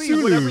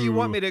whatever you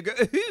want me to go.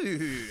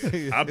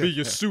 I'll be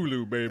your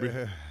Sulu, baby.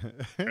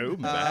 Oh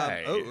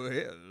my.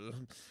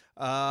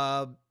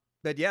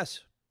 But yes,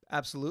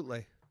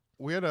 absolutely.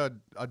 We had a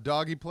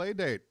doggy play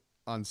date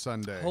on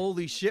Sunday.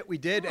 Holy shit, we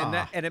did,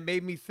 and it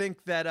made me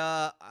think that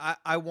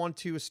I want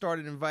to start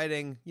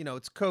inviting.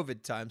 It's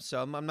COVID time, so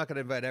I'm not going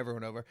to invite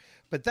everyone over.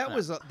 But that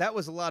was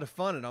a lot of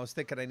fun, and I was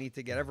thinking I need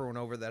to get everyone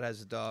over that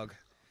has a dog.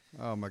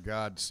 Oh my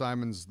God,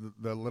 Simon's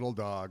the little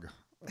dog.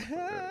 Is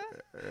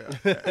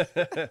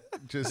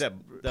that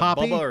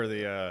Poppy? Bubba or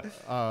the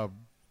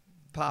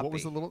Poppy. What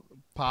was the little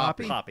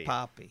Poppy?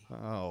 Poppy.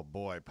 Oh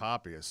boy,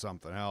 Poppy is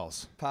something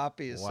else.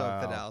 Poppy is Wow.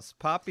 something else.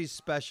 Poppy's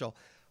special.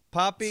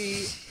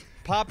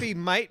 Poppy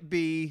might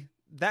be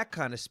that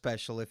kind of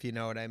special, if you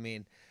know what I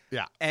mean.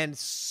 Yeah. And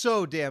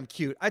so damn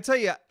cute. I tell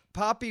you,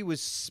 Poppy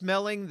was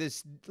smelling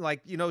this,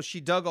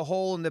 she dug a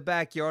hole in the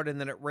backyard and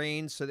then it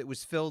rained, so that it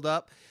was filled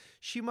up.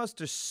 She must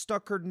have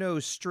stuck her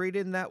nose straight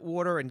in that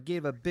water and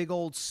gave a big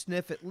old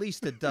sniff at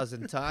least a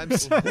dozen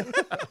times.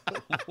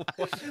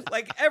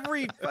 Like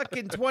every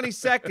fucking 20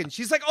 seconds.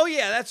 She's like, oh,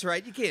 yeah, that's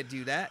right. You can't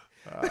do that.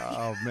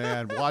 Oh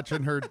man,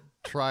 watching her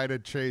try to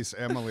chase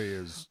Emily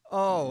is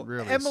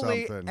really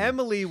something.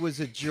 Emily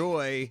was a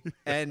joy.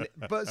 So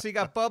you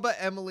got Bubba,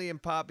 Emily,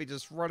 and Poppy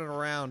just running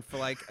around for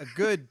like a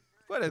good,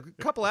 a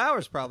couple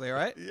hours probably,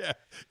 right?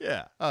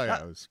 Yeah. Oh yeah,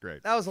 it was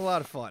great. That was a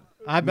lot of fun.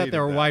 I bet they Needed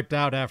were that. wiped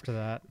out after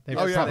that. They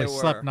Oh, yeah, probably they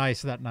slept were.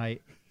 nice that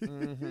night.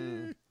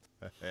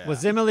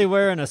 Was Emily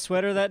wearing a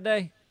sweater that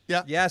day?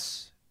 Yeah.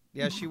 Yes,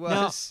 she was.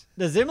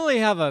 Now, does Emily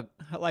have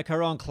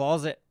her own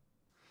closet?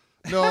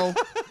 No.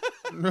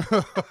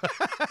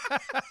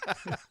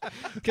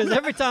 Because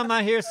every time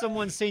I hear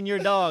someone seen your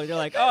dog, they're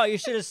like, "Oh, you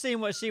should have seen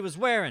what she was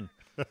wearing."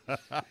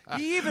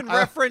 He even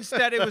referenced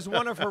that it was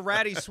one of her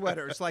ratty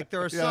sweaters. Like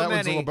there are Yeah, so that many.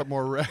 one's a little bit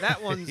more red.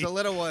 That one's a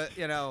little,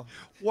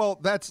 Well,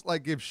 that's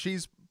like if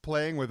she's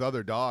playing with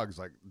other dogs,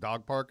 like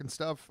dog park and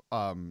stuff,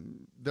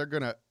 they're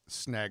gonna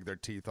snag their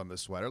teeth on the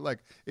sweater. Like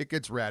it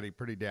gets ratty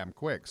pretty damn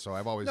quick. So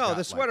I've always No, got,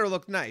 the sweater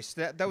looked nice.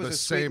 That was the a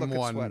sweet same looking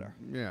one. sweater.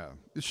 Yeah,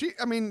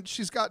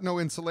 she's got no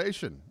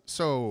insulation,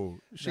 so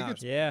she No.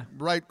 gets Yeah,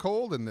 right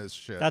cold in this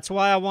shit. that's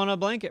why I want a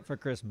blanket for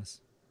Christmas.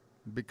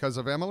 Because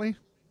of Emily.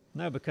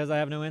 No, because I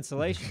have no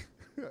insulation.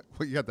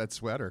 Well, you got that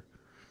sweater.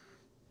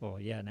 Well,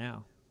 yeah,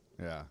 now.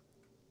 Yeah.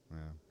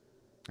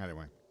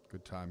 Anyway,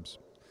 good times.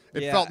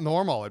 It Yeah. felt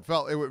normal. It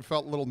felt a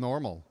little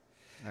normal.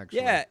 Actually.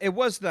 Yeah, it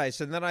was nice.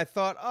 And then I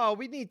thought, oh,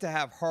 we need to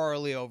have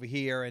Harley over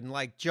here, and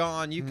like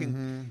John, you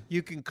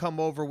can come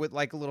over with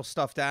like a little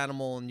stuffed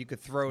animal, and you could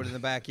throw it in the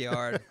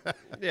backyard.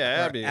 Yeah,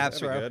 that'd be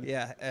Absro. good.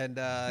 Yeah,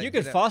 and You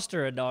could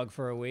foster a dog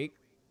for a week.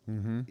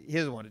 He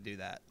doesn't want to do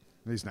that.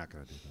 He's not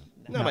gonna do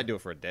that. I might do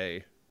it for a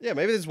day. Yeah,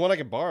 maybe there's one I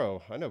can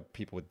borrow. I know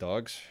people with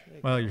dogs.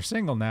 Well, you're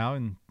single now,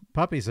 and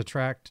puppies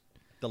attract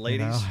The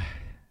ladies.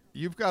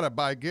 You've got to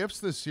buy gifts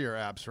this year,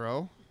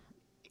 Absro.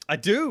 I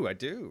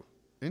do.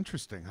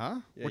 Interesting, huh?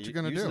 Yeah, what you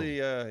gonna do?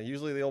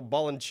 Usually the old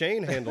ball and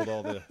chain handled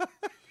all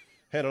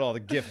the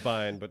gift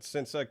buying, but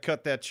since I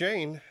cut that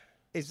chain,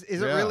 Is it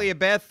Yeah. really a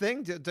bad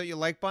thing? Don't you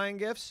like buying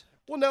gifts?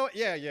 well, no,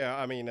 yeah.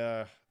 I mean,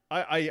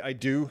 I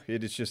do.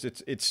 It's just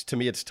it's to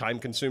me it's time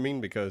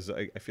consuming because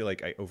I feel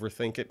like I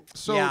overthink it.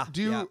 So, Yeah,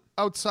 do you yeah.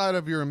 outside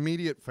of your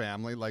immediate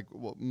family, like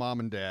mom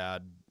and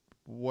dad?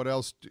 What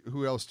else?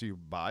 Who else do you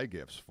buy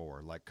gifts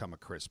for? Like come a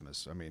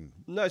Christmas? I mean,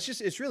 No,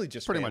 it's really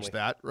just pretty family. much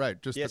that,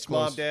 right? Just Yeah, the it's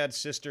close. mom, dad,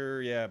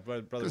 sister,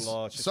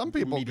 brother-in-law. It's just some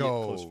people immediate,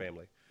 go close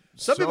family.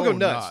 Some people go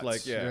nuts.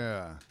 Like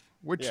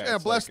Which Yeah,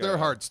 it's bless like, their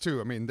hearts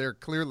too. I mean, they're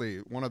clearly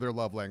one of their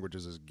love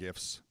languages is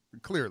gifts.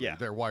 Clearly, Yeah.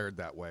 they're wired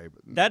that way.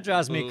 But That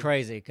drives me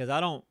crazy because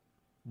I don't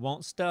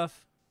want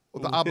stuff.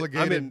 the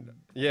obligated.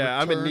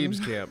 I'm in return. Neeb's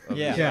camp.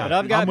 Yeah, Yeah, but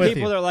I've got I'm with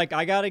people you. that are like,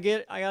 I gotta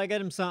get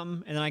him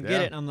something, and then I get Yeah.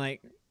 it, and I'm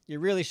like, you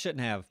really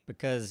shouldn't have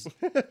because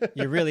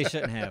you really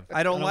shouldn't have.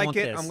 I don't like want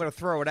it. this. I'm going to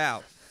throw it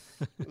out.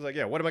 It's like,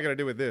 yeah, what am I gonna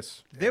do with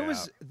this? There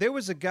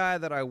was a guy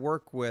that I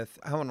work with.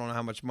 I don't know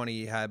how much money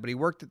he had, but he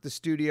worked at the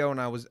studio,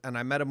 and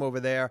I met him over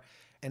there,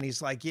 and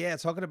he's like, yeah,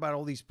 talking about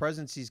all these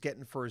presents he's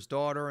getting for his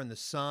daughter and the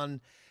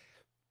son.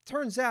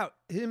 Turns out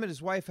him and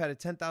his wife had a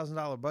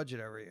 $10,000 budget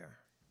every year.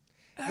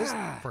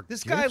 For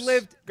This guy gifts?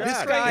 lived.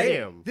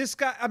 damn. This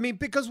guy. I mean,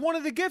 because one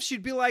of the gifts,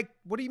 you'd be like,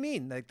 "What do you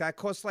mean? Like that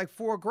costs like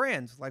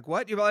 $4,000? Like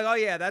what?" You're like, "Oh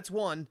yeah, that's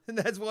one.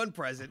 That's one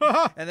present."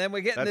 And then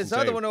we're getting That's this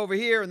other insane. one over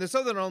here, and this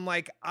other one. I'm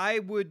like, I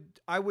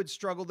would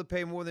struggle to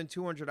pay more than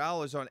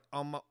 $200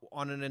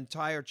 on an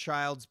entire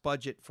child's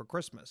budget for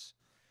Christmas.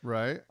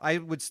 Right. I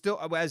would still,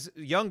 as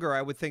younger,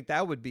 I would think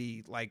that would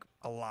be like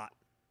a lot.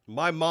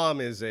 My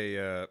mom is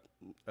a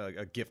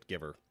gift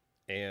giver.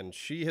 and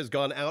she has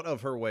gone out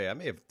of her way. I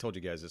may have told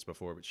you guys this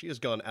before, but she has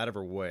gone out of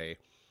her way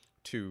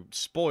to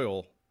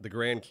spoil the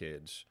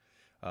grandkids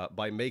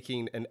by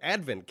making an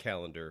advent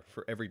calendar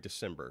for every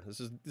December.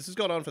 This has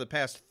gone on for the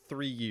past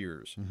 3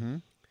 years. Mm-hmm.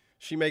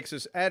 She makes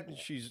this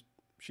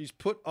she's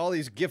put all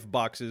these gift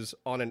boxes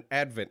on an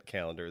advent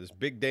calendar. This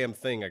big damn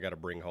thing I got to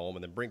bring home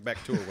and then bring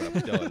back to her when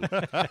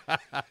I'm done.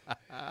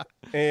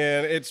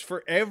 And it's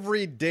for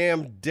every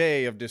damn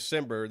day of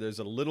December. There's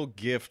a little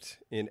gift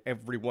in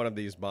every one of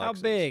these boxes.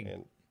 How big?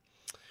 And,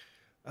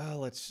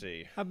 let's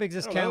see. How big is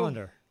this I don't know.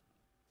 calendar?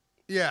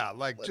 Yeah,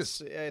 like Let's just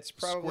see. It's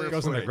probably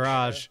Goes in the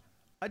garage.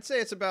 I'd say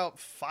it's about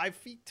 5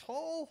 feet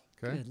tall.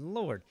 okay. Good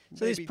Lord.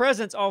 So Maybe- these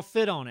presents all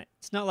fit on it.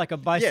 It's not like a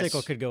bicycle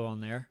Yes. could go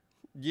on there.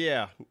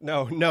 Yeah,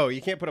 no,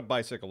 you can't put a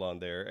bicycle on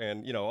there,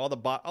 and you know all the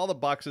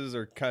boxes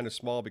are kind of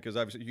small because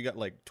obviously you got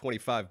like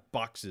 25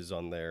 boxes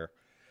on there,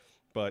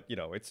 but you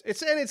know it's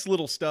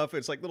little stuff.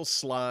 It's like little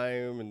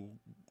slime and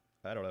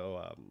I don't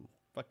know,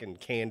 fucking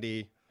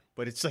candy,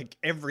 but it's like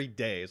every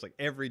day. It's like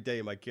every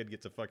day my kid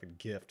gets a fucking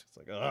gift. It's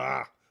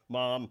like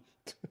mom.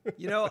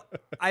 You know,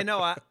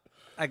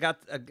 I got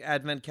an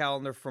advent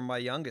calendar from my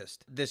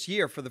youngest this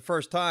year for the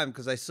first time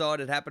because I saw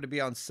it happened to be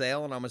on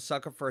sale, and I'm a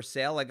sucker for a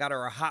sale. I got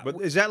her a Hot. But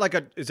is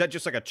that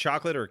just like a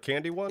chocolate or a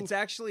candy one? It's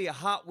actually a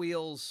Hot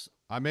Wheels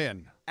I'm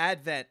in.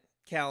 advent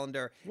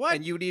calendar. What?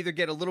 And you would either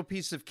get a little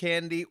piece of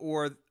candy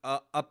or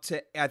up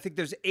to, I think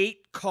there's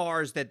 8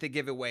 cars that they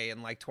give away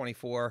in like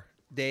 24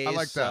 days. I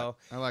like that. So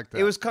I like that.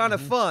 it was kind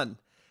of fun.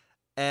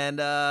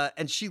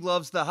 And she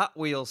loves the Hot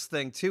Wheels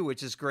thing too,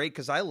 which is great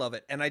because I love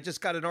it. And I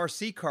just got an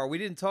RC car. We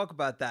didn't talk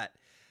about that.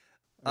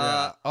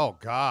 Yeah. Oh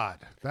God,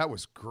 that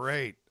was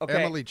great. Okay.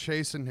 Emily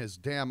chasing his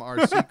damn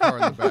RC car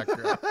in the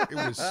background. It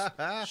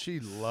was. She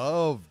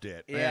loved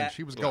it. Man, Yeah.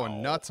 she was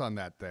going nuts on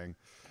that thing.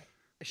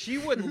 She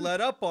wouldn't let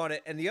up on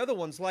it, and the other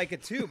ones like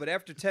it too. But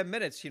after 10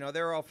 minutes,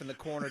 they're off in the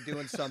corner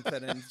doing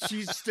something, and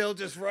she's still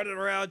just running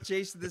around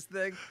chasing this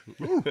thing.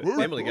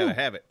 Emily gotta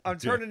have it. I'm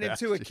turning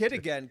into a kid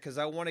again because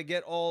I want to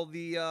get all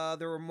the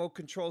remote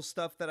control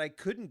stuff that I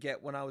couldn't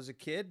get when I was a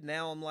kid.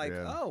 Now I'm like,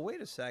 Yeah. oh, wait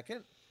a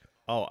second.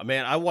 Oh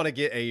man, I want to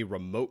get a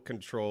remote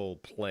control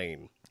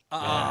plane.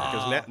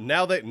 Because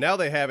now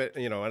they have it,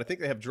 and I think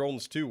they have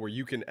drones too, where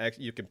you can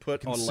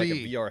put on like a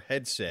see. VR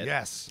headset,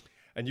 Yes.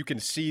 and you can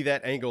see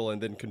that angle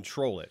and then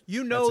control it.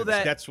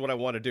 That's what I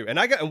want to do,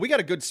 and we got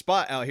a good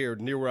spot out here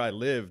near where I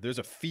live. There's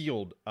a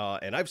field,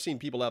 and I've seen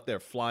people out there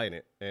flying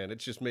it, and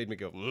it's just made me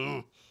go,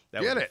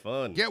 that Get would be it.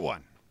 fun. Get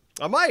one.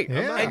 I might.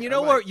 Yeah. And you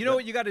know what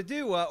you got to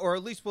do, or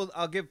at least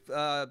I'll give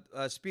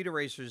Speed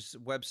Eraser's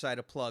website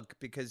a plug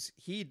because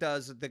he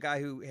does, the guy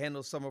who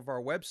handles some of our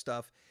web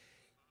stuff.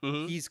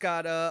 Mm-hmm. He's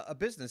got a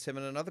business, him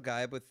and another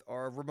guy, with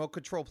our remote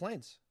control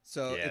planes.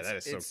 So Yeah, that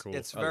is so cool.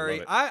 It's I love very.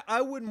 it.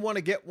 I wouldn't want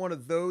to get one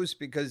of those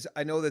because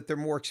I know that they're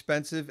more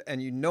expensive,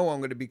 and I'm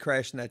going to be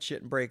crashing that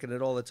shit and breaking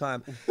it all the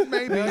time.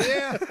 Maybe.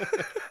 Yeah.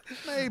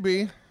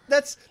 Maybe.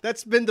 That's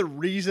been the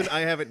reason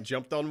I haven't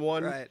jumped on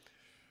one. Right.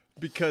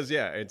 Because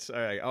it's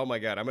oh my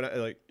god, am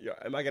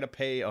I gonna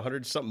pay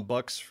 $100-something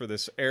for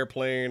this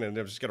airplane and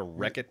I'm just gonna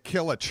wreck it?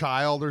 Kill a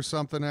child or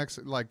something.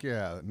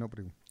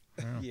 Nobody.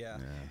 Yeah.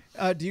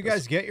 Do you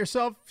guys get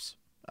yourselves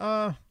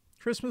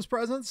Christmas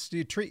presents? Do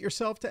you treat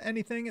yourself to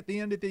anything at the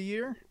end of the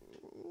year?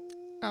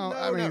 Oh, No,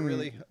 I mean, not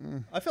really.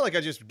 I feel like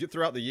I just get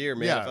throughout the year,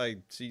 man. Yeah. If I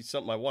see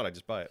something I want, I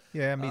just buy it.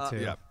 Yeah, me too.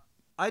 Yeah.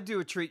 I do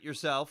a treat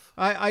yourself.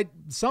 I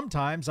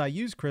sometimes I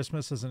use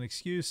Christmas as an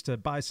excuse to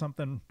buy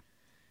something,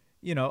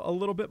 a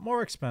little bit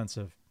more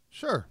expensive.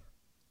 Sure.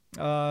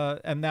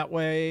 And that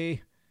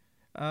way,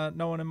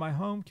 no one in my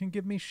home can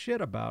give me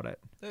shit about it.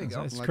 There you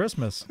go. It's Like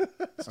Christmas.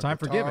 It's time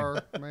for giving.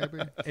 Guitar, maybe.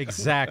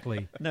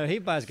 Exactly. No, he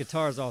buys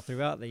guitars all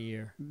throughout the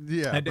year.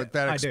 Yeah, I do- but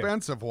that I do.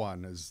 expensive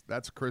one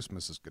that's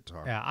Christmas's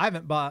guitar. Yeah, I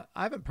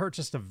haven't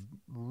purchased a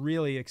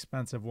really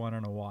expensive one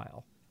in a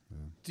while.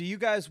 Do you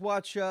guys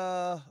watch?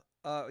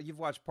 You've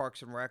watched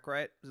Parks and Rec,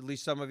 right? At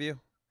least some of you.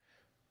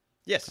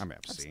 Yes. I mean,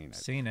 I've seen it.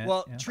 Seen it.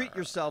 Well, yeah. treat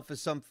yourself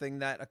is something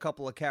that a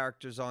couple of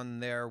characters on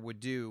there would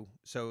do.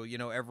 So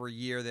every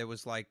year there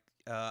was like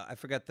I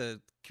forgot the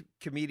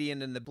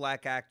comedian and the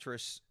black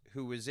actress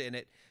who was in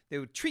it. They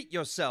would treat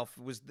yourself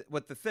was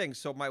what the thing.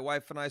 So my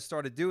wife and I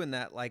started doing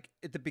that. Like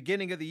at the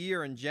beginning of the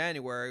year in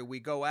January, we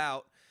go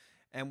out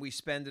and we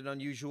spend an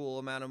unusual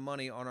amount of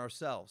money on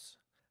ourselves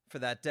for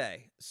that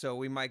day. So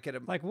we might get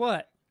a. Like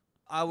what?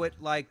 I would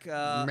like.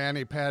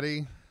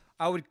 Mani-pedi.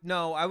 I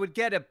would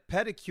get a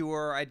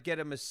pedicure. I'd get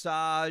a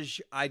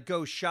massage. I'd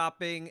go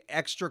shopping,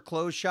 extra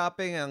clothes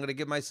shopping. I'm going to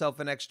give myself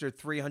an extra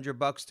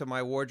 $300 to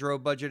my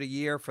wardrobe budget a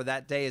year for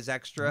that day is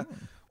extra,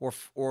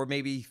 or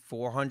maybe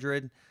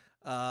 $400.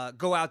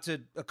 Go out to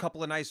a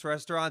couple of nice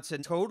restaurants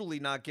and totally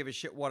not give a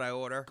shit what I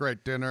order.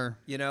 Great dinner.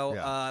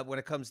 Yeah. When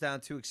it comes down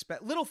to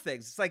little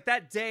things, it's like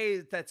that day,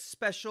 that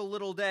special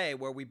little day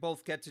where we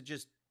both get to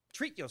just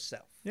treat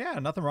yourself. Yeah,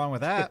 nothing wrong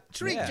with that.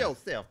 Treat Yeah.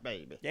 yourself,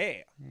 baby. Yeah.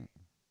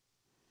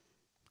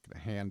 Get a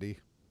handy.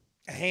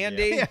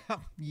 handy.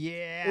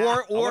 Yeah.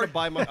 Or I wanna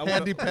buy my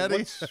Handy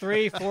petty.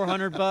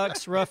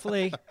 $300-400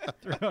 roughly.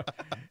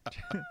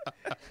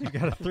 You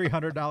got a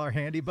 $300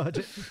 handy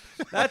budget.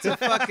 that's a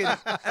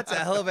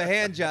hell of a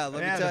hand job.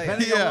 Let me tell you.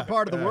 Depending on what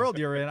part of the world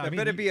you're in. There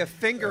better be a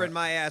finger in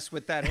my ass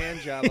with that hand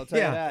job. I'll tell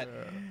you that.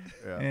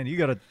 And you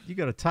go to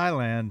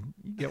Thailand,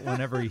 you get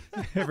one every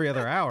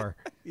other hour.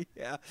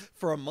 Yeah,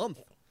 for a month.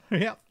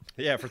 Yep.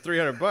 Yeah, for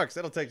 $300,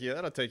 that'll take you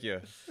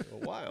a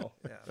while.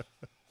 Yeah.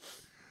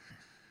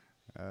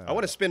 I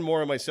want to spend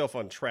more on myself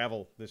on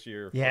travel this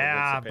year.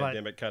 Yeah, once the but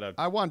pandemic kind of.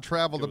 I want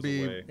travel to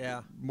be away.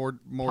 more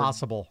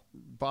Possible.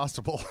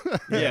 possible.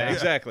 Yeah,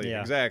 exactly,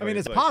 Yeah. exactly. I mean,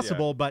 it's like,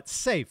 possible, but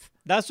safe.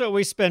 That's what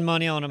we spend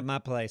money on at my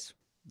place.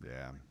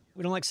 Yeah.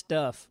 We don't like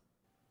stuff.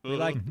 We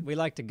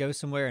like to go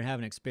somewhere and have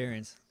an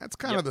experience. That's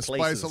kind Yep, of the spice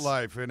places. of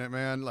life, isn't it,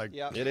 man? Like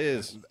Yep. It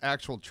is.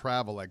 actual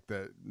travel, like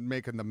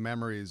making the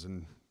memories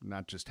and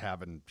not just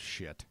having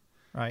shit.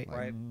 Right.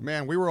 Right.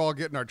 Man, we were all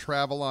getting our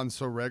travel on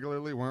so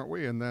regularly, weren't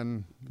we? And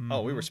then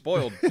Oh, we were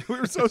spoiled. we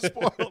were so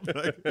spoiled.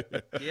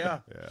 Yeah.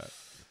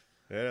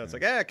 Yeah, it's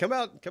like, come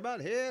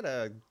out here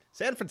to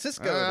San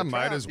Francisco. to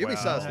might try as out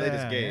Ubisoft's well.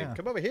 latest Yeah, game. yeah.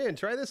 Come over here and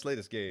try this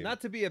latest game. Not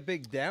to be a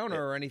big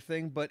downer or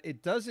anything, but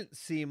it doesn't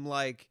seem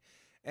like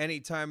any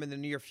time in the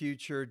near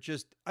future,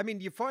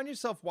 you find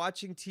yourself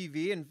watching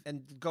TV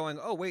and going,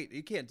 oh, wait,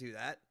 you can't do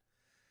that.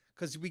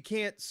 Because we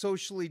can't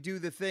socially do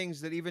the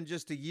things that even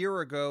just a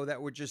year ago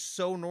that were just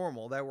so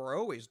normal, that were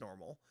always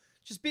normal.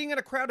 Just being in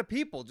a crowd of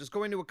people, just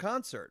going to a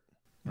concert.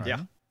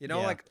 Yeah. You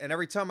know, Yeah. and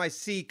every time I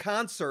see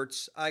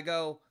concerts, I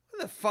go, when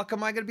the fuck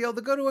am I going to be able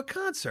to go to a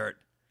concert?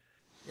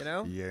 You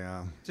know?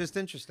 Yeah. Just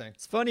interesting.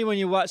 It's funny when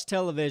you watch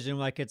television,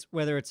 like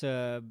whether it's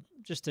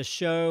just a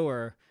show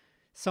or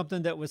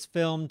something that was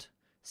filmed,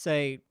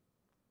 say,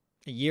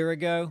 a year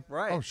ago.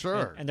 Right. Oh,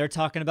 sure. And they're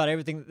talking about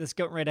everything that's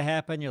getting ready to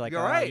happen. You're like,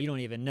 You're oh, right. you don't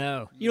even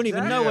know. You don't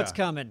even know Exactly. what's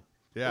coming.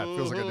 Yeah, it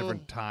feels like a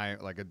different time.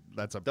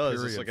 That's a It does.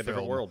 period It's like a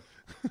different film. world.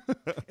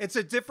 It's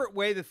a different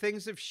way. The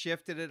things have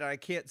shifted it. I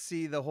can't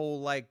see the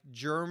whole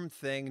germ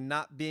thing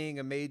not being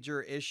a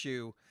major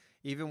issue.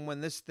 Even when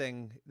this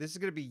is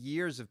going to be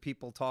years of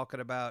people talking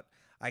about,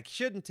 I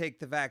shouldn't take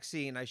the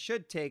vaccine. I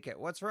should take it.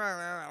 What's wrong?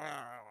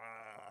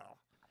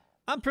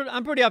 I'm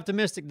pretty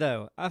optimistic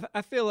though.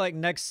 I feel like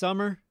next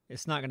summer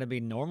it's not going to be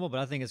normal, but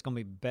I think it's going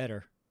to be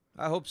better.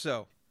 I hope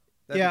so.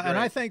 That'd Yeah, be and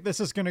great. I think this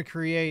is going to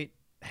create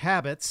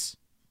habits,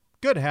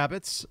 good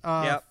habits,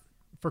 Yep.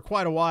 for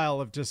quite a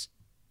while of just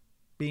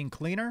being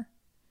cleaner.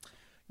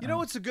 You know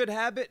what's a good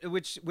habit,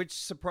 which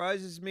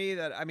surprises me?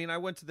 I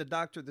went to the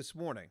doctor this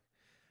morning.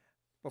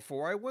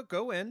 Before I would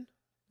go in,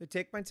 they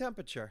take my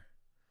temperature.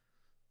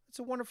 It's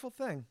a wonderful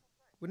thing.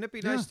 Wouldn't it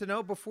be nice to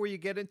know before you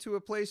get into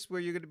a place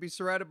where you're going to be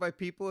surrounded by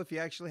people if you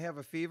actually have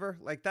a fever?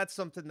 Like, that's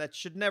something that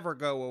should never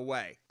go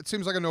away. It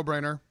seems like a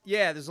no-brainer.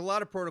 Yeah, there's a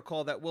lot of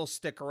protocol that will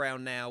stick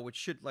around now, which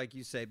should, like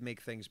you say,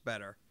 make things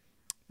better.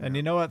 And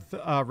you know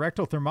what?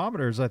 Rectal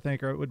thermometers, I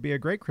think, would be a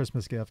great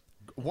Christmas gift.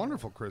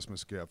 Wonderful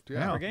Christmas gift. Yeah.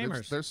 Yeah, For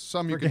gamers. There's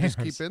some you For can just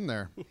gamers. keep in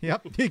there.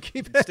 Yep. You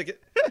keep it. Stick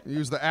it.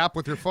 Use the app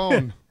with your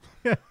phone.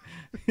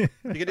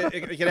 You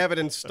can have it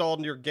installed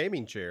in your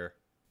gaming chair.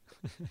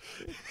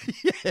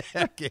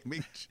 Yeah,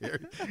 gaming chair.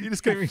 You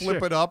just can Gaming flip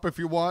chair. it up if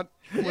you want.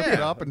 Flip it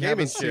up and have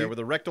Gaming a chair seat. with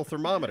a rectal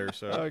thermometer.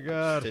 So Oh,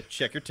 God. to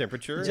check your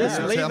temperature. Just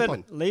Yeah, leave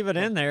temple. it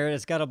in there.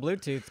 It's got a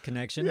Bluetooth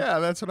connection. Yeah,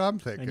 that's what I'm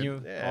thinking. And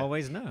you Yeah.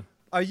 always know.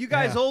 Are you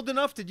guys Yeah. old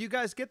enough? Did you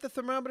guys get the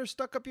thermometer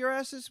stuck up your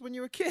asses when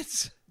you were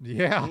kids?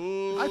 Yeah.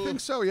 I think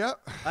so. Yeah.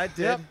 I did.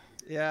 Yep.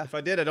 Yeah. If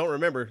I did, I don't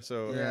remember.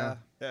 So Yeah.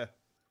 yeah.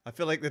 I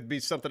feel like that'd be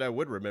something I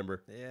would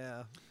remember.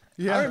 Yeah.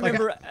 Yeah. I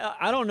remember,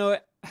 I don't know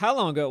how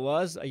long ago it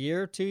was, a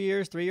year, 2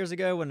 years, 3 years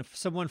ago, when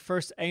someone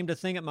first aimed a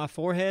thing at my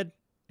forehead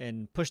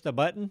and pushed the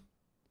button. And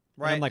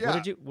Right. I'm like,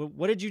 Yeah.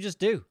 what did you just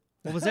do?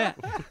 What was that?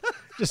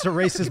 Just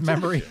erase his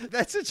memory.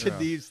 That's such a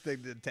neat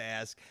thing to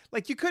ask.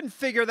 Like, you couldn't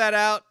figure that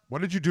out.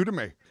 What did you do to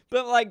me?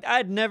 But like,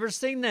 I'd never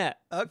seen that.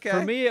 Okay.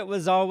 For me, it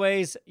was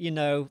always,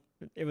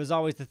 it was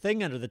always the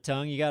thing under the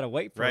tongue. You got to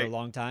wait for a Right.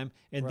 long time.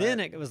 And then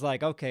it was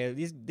like, okay,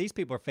 these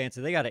people are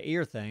fancy. They got an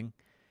ear thing.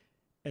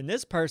 And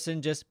this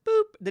person just,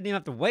 boop, didn't even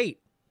have to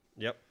wait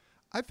Yep.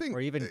 I think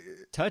or even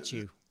touch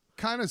you.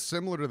 kind of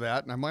similar to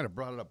that, and I might have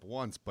brought it up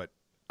once, but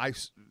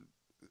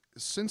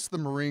since the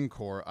Marine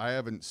Corps, I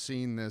haven't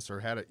seen this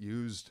or had it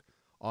used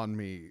on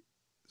me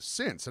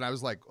since. And I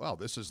was like, wow,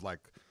 this is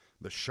like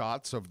the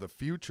shots of the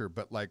future.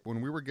 But like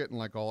when we were getting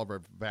like all of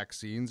our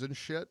vaccines and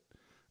shit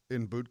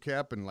in boot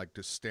camp and like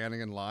just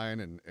standing in line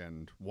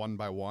and one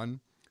by one,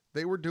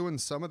 they were doing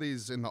some of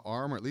these in the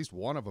arm, or at least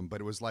one of them, but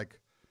it was like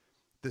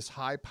this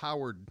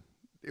high-powered,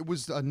 it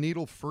was a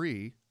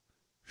needle-free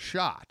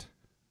shot.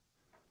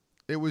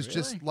 It was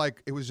just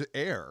like, it was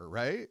air,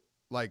 right?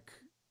 Like,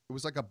 it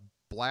was like a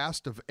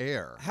blast of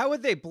air. How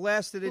would they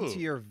blast it into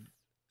your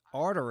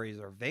arteries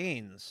or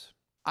veins?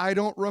 I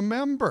don't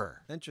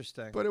remember.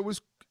 Interesting. But it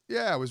was,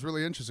 yeah, it was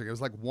really interesting. It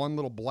was like one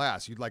little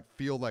blast. You'd like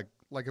feel like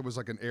it was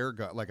like an air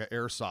gun, like an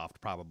airsoft,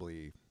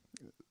 probably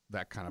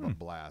that kind of a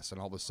blast.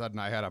 And all of a sudden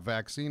I had a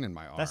vaccine in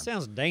my arm. That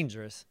sounds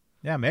dangerous.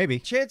 Yeah, maybe.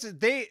 Chances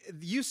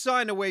you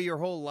sign away your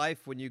whole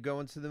life when you go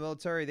into the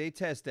military. They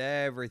test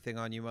everything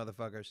on you,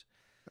 motherfuckers.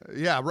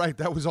 Yeah, right.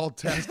 That was all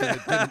tested. It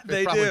didn't,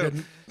 They it probably do.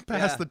 didn't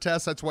pass the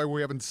test. That's why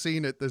we haven't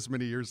seen it this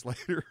many years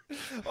later.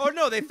 Oh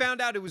no, they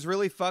found out it was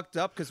really fucked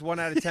up because 1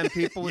 out of 10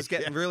 people was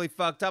getting really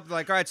fucked up. They're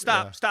like, all right,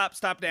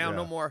 stop down,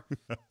 no more.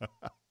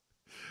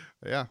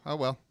 Yeah. Oh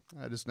well.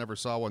 I just never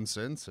saw one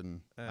since,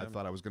 and I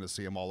thought I was going to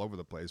see them all over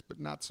the place, but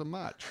not so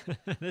much.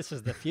 This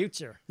is the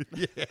future.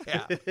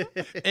 Yeah.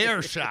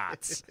 Air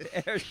shots.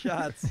 Air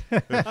shots.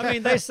 I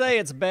mean, they say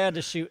it's bad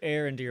to shoot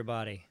air into your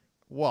body.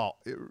 Well,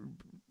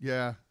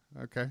 yeah.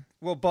 Okay.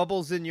 Well,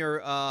 bubbles in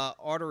your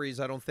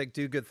arteries, I don't think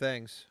do good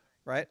things,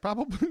 right?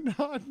 Probably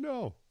not.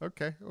 No.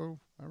 Okay. Oh,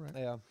 all right.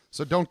 Yeah.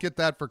 So don't get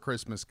that for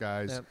Christmas,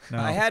 guys. Yeah.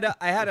 No. I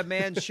had a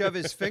man shove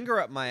his finger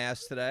up my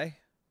ass today.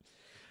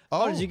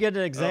 Oh, did you get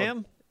an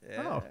exam?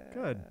 Oh,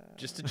 good.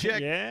 Just to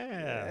check.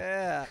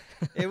 Yeah.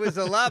 It was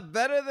a lot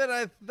better than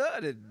I thought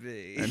it'd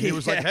be. And he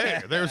was like,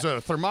 "Hey, there's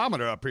a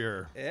thermometer up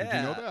here. Yeah. Did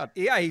you know that?"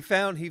 Yeah, he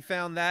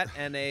found that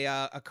and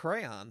a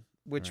crayon,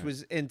 which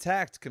was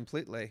intact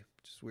completely,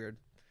 which is weird.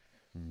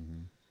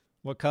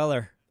 What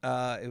color?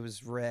 It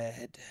was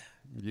red.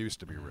 It used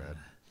to be red.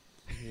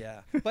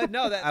 Yeah, but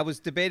no, that I was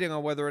debating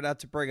on whether or not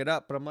to bring it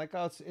up, but I'm like,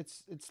 oh,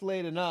 it's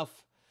late enough.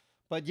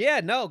 But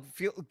yeah, no,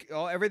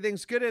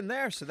 everything's good in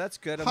there, so that's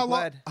good. I'm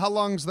glad. How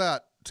long's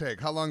that take?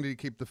 How long did you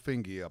keep the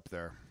fingy up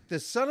there? The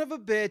son of a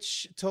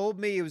bitch told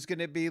me it was going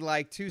to be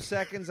like 2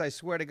 seconds. I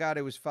swear to God,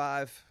 it was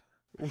 5.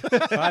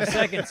 5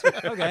 seconds.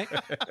 Okay.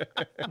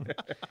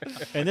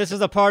 And this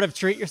is a part of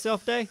Treat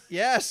Yourself Day?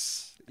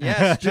 Yes.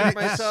 Treat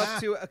myself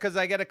to because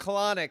I get a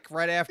colonic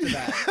right after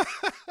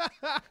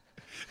that.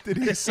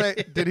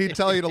 Did he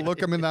tell you to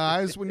look him in the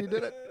eyes when you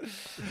did it?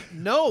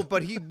 No,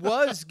 but he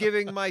was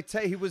giving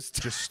he was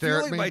Just stare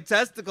at feeling me? my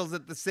testicles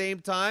at the same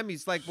time.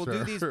 He's like, we'll do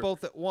Sure. these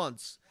both at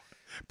once.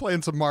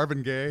 Playing some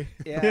Marvin Gaye.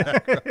 Yeah.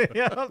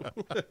 Yeah.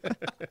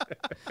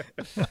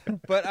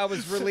 But I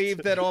was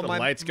relieved that all The my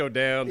lights go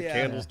down, Yeah.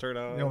 candles turn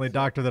on. The only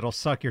doctor that'll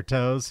suck your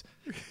toes.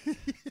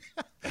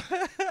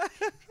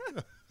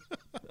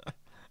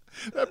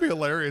 That'd be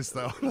hilarious,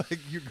 though. Like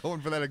you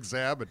going for that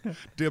exam and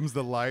dims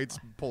the lights,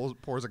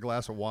 pours a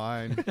glass of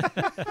wine,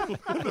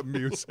 the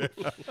music.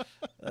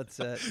 That's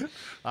it.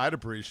 I'd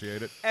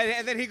appreciate it.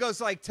 And then he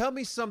goes like, "Tell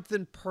me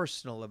something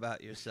personal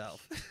about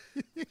yourself."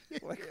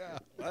 Like,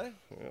 what?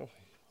 Well,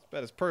 it's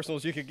about as personal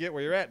as you could get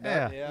where you're at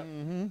now. Yeah.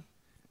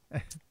 Yeah.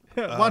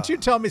 Why don't you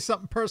tell me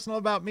something personal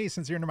about me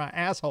since you're into my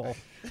asshole?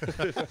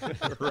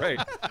 Right.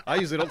 I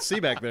usually don't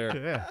see back there.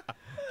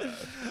 Yeah.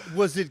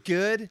 Was it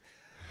good?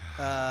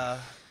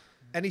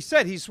 And he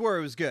swore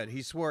it was good.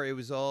 He swore it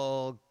was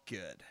all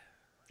good.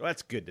 Well,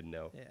 that's good to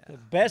know. Yeah. The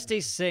best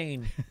he's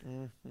seen.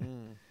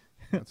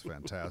 That's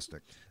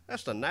fantastic.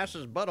 That's the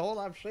nicest butthole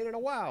I've seen in a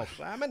while,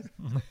 Simon.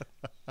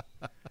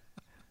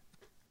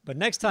 But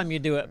next time you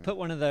do it, put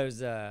one of those,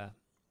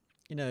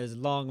 those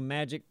long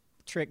magic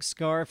trick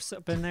scarves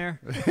up in there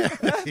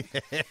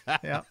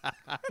Yeah.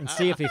 and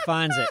see if he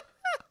finds it.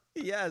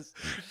 Yes.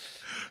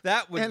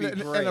 That would be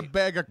great. And a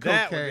bag of cocaine.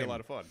 That would be a lot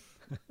of fun.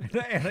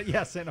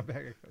 Yes, in a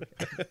bag of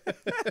cocaine.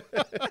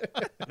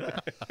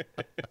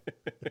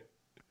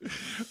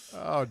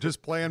 Oh,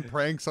 just playing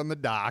pranks on the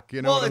dock.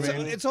 You know Well, what I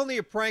mean? it's only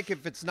a prank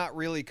if it's not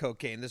really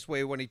cocaine. This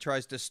way, when he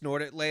tries to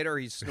snort it later,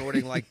 he's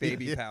snorting like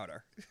baby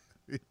powder.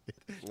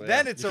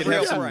 Then it's You a can real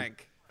have some-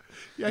 prank.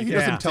 Yeah, he Yeah.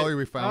 doesn't tell you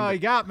we Oh, found you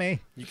it. got me.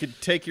 You could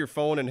take your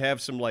phone and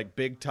have some like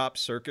Big Top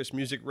Circus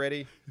music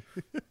ready.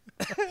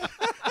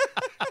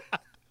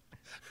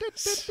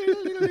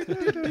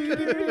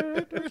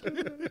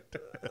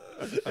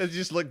 And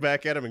just look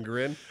back at him and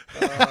grin.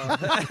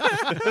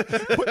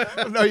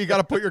 No, you got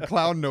to put your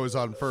clown nose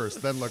on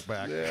first, then look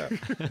back. Yeah.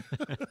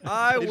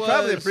 I He'd was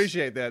probably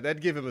appreciate that.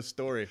 That'd give him a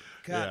story.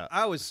 God, Yeah.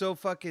 I was so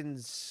fucking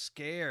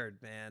scared,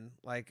 man.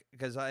 Like,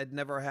 because I had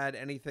never had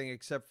anything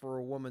except for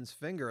a woman's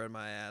finger in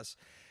my ass.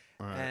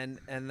 And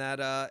that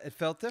it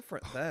felt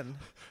different then.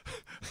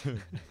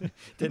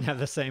 Didn't have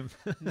the same.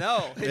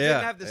 No, it Yeah,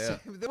 didn't have the yeah.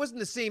 same. There wasn't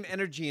the same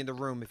energy in the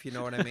room, if you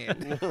know what I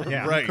mean.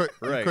 Yeah. Right, You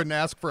right. couldn't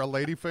ask for a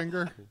lady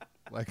finger?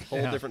 Like,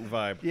 Whole different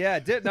vibe. Yeah,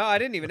 no, I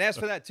didn't even ask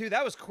for that too.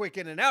 That was quick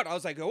in and out. I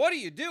was like, "What are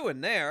you doing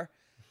there?"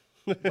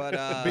 But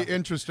it'd be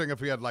interesting if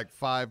we had like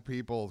 5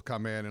 people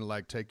come in and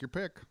like take your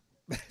pick.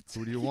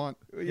 Who do you want?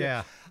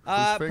 Yeah.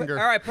 finger?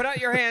 all right, put out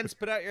your hands.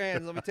 Put out your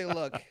hands. Let me take a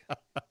look.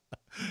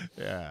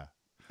 Yeah.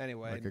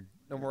 Anyway, Like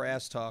no more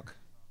ass talk.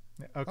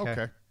 Okay.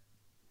 Okay.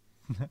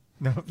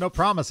 No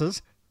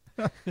promises.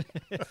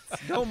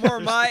 No more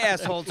my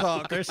asshole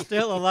talk. There's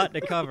still a lot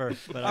to cover,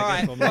 but All I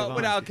right. guess we'll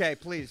move on. Okay,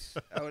 please.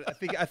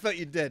 I thought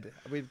you did.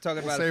 We were talking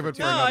We'll about save it. it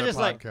for No, I another just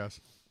like- podcast.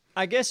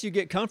 I guess you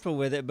get comfortable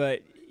with it,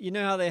 but you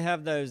know how they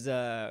have those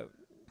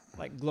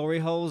like glory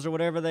holes or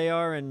whatever they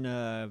are in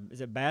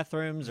is it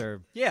bathrooms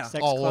or Yeah.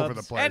 sex All clubs? over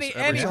the place. Any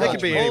Every hole, spot.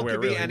 could be hole anywhere,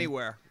 could be really.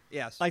 anywhere.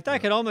 Yes. Like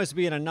that could almost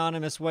be an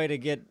anonymous way to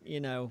get,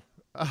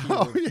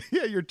 Oh,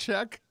 yeah, your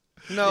check.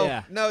 No,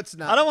 Yeah. no, it's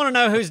not. I don't want to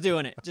know who's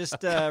doing it. Just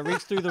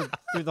reach through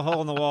the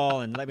hole in the wall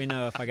and let me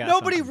know if I got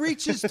Nobody something.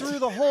 reaches through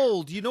the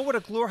hole. Do you know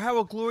how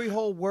a glory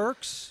hole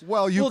works?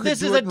 Well, you could This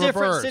do is it a in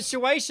different reverse.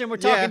 situation. We're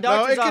Yeah, talking no,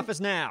 doctor's it could- office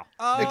now.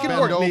 It can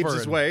Bend work over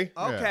Neebs' and- way.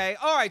 Okay,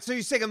 all right. So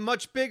you're saying a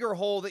much bigger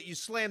hole that you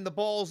slam the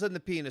balls and the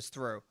penis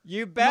through.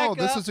 You back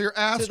this up is your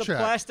ass to the check.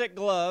 plastic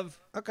glove.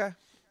 Okay.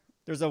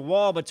 There's a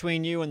wall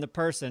between you and the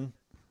person.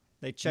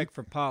 They check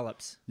for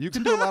polyps. You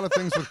can do a lot of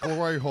things with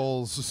glory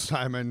holes,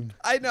 Simon.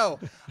 I know.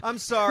 I'm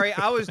sorry.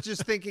 I was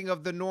just thinking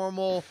of the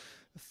normal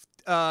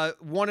 1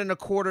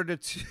 1/4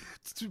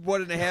 to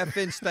 1 1/2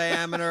 inch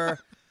diameter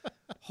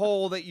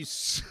hole that you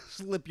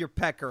slip your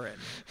pecker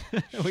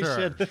in. We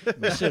Sure.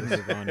 should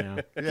move on now.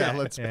 Yeah,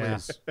 let's Yeah.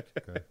 please.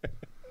 Okay.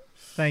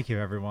 Thank you,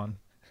 everyone.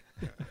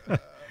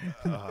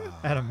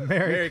 And a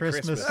Merry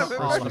Christmas Christmas. to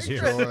all of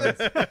you.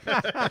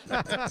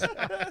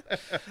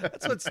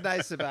 That's what's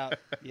nice about.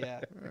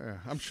 Yeah. Yeah,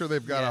 I'm sure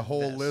they've got Yeah, a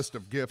whole best. list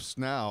of gifts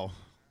now.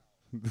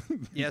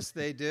 Yes,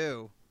 they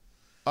do.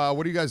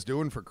 What are you guys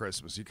doing for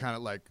Christmas? You kind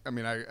of like, I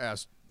mean, I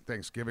asked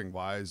Thanksgiving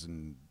wise,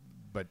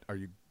 but are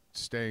you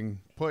staying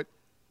put?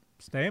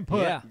 Staying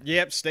put. Yeah.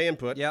 Yep, staying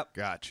put. Yep.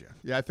 Gotcha.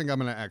 Yeah, I think I'm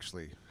going to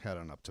actually head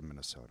on up to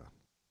Minnesota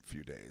a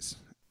few days.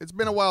 It's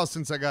been a while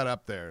since I got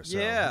up there. So,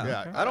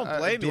 Yeah. I don't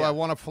blame do you. I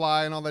want to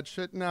fly and all that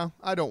shit? No,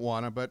 I don't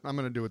want to, but I'm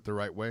going to do it the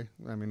right way.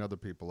 I mean, other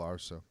people are,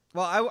 so.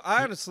 Well,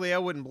 I honestly, I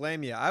wouldn't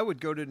blame you. I would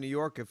go to New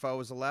York if I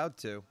was allowed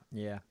to.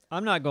 Yeah.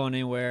 I'm not going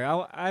anywhere.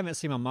 I haven't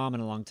seen my mom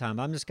in a long time.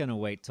 I'm just going to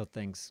wait till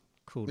things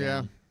cool Yeah.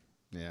 down.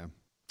 Yeah.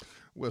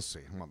 We'll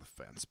see. I'm on the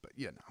fence, but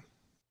you know.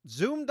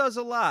 Zoom does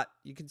a lot.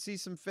 You can see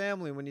some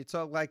family when you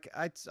talk. Like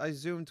I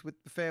zoomed with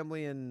the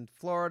family in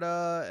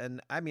Florida,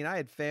 and I mean I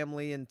had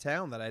family in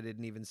town that I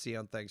didn't even see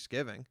on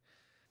Thanksgiving.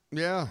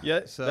 Yeah.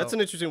 Yeah, So- that's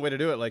an interesting way to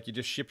do it. Like you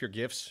just ship your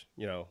gifts,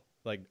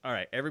 like, all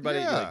right, everybody,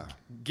 Yeah.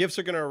 gifts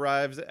are going to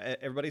arrive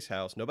at everybody's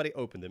house. Nobody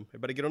open them.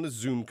 Everybody get on a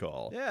Zoom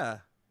call. Yeah,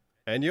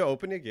 And you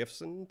open your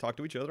gifts and talk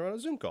to each other on a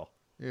Zoom call.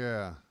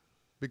 Yeah.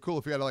 Be cool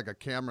if you had like a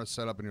camera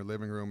set up in your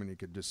living room and you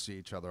could just see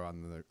each other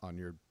on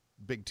your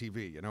big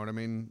TV. You know what I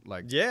mean?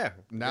 Like Yeah.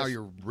 now That's-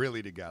 you're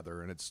really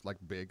together and it's like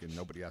big and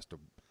nobody has to.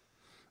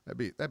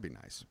 That'd be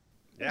nice.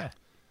 Yeah.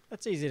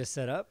 That's easy to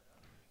set up.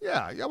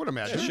 Yeah, I would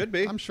imagine. It should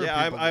be. I'm sure.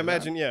 Yeah, people do I that.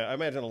 imagine. Yeah, I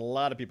imagine a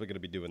lot of people are going to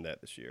be doing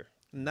that this year.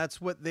 and that's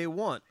what they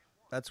want.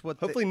 That's what.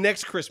 Hopefully,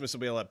 next Christmas will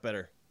be a lot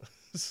better.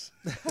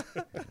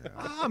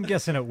 I'm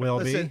guessing it will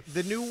Listen,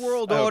 be. the new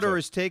world I hope order so.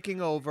 is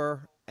taking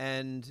over,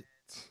 and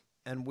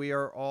we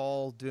are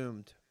all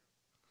doomed.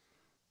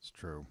 It's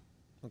true.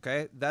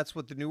 Okay, that's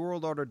what the new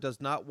world order does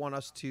not want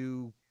us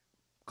to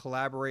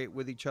collaborate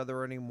with each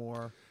other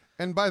anymore.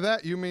 And by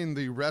that you mean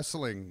the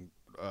wrestling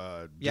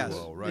Yes.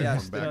 duo, right?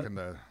 Yes. From back in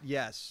the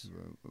Yes,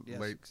 Yes,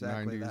 late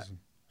exactly 90s. that.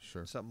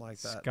 Sure. something like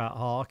that. Scott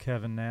Hall,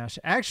 Kevin Nash.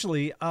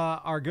 Actually,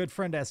 our good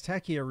friend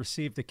Aztecia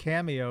received a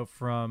cameo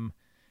from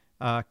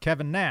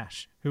Kevin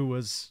Nash,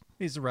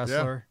 he's a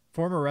wrestler,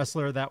 former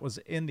wrestler that was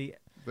in the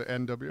The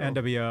NWO.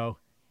 NWO,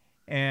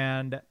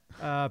 and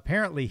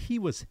apparently he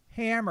was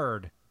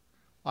hammered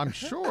I'm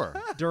sure.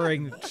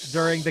 during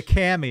the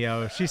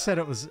cameo. She said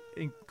it was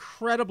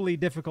incredibly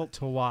difficult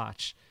to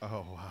watch.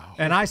 Oh wow.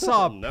 And I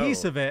saw a no.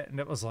 piece of it, and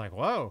it was like,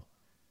 whoa,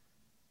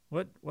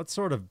 what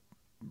sort of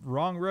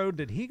wrong road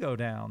did he go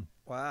down?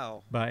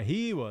 Wow. But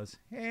he was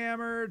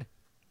hammered.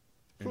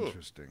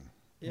 Interesting.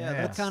 Yeah,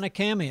 Yeah. What kind of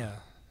cameo?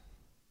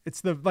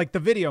 It's the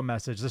video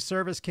message, the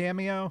service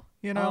cameo,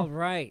 you know? Oh,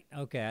 right.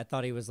 Okay. I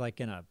thought he was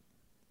like in a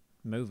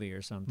movie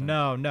or something.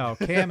 No,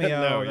 cameo.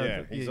 No, the-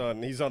 yeah, the-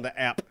 he's on the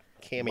app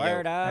Cameo.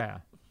 Word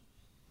up.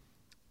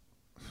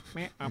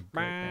 Yeah.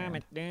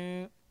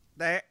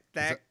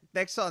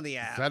 Next on the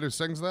app. Is that who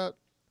sings that?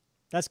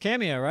 That's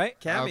Cameo, right?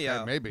 Cameo.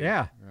 Okay, maybe.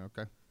 Yeah.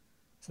 Okay.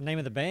 It's the name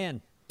of the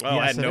band. Oh, I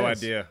Yes, had it no is.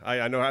 idea.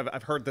 I know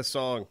I've heard this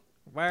song.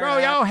 Word Throw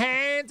up. your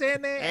hands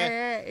in the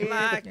air.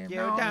 Like you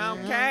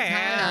don't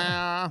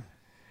care.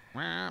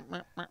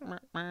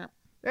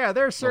 Yeah,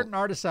 there are certain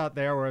artists out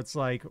there where it's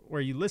like,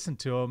 where you listen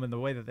to them and the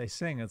way that they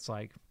sing, it's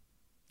like,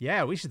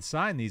 yeah, we should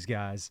sign these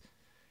guys.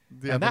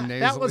 Yeah, And the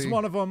that was nasally-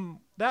 one of them.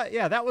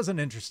 That was an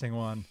interesting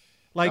one.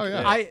 Like Oh,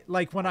 yeah. I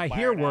like when I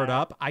hear Word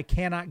Up, I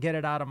cannot get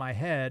it out of my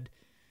head.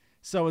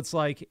 So it's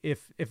like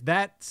if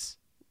that's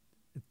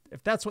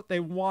what they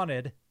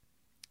wanted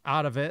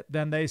out of it,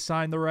 then they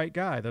signed the right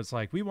guy. That's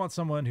like, we want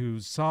someone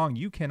whose song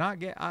you cannot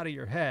get out of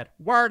your head.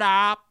 Word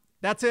Up.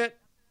 That's it.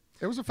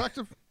 It was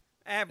effective.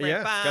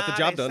 Everybody got the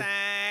job done.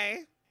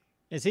 say.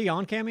 Is he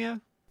on Cameo?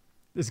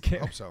 This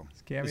Hope so.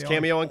 cameo. Is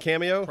Cameo on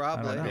Cameo?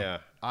 Probably. know. Yeah.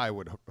 I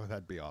would.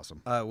 That'd be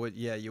awesome.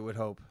 Yeah, you would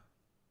hope.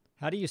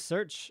 How do you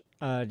search?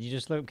 Do you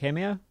just look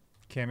Cameo?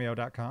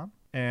 Cameo.com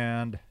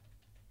and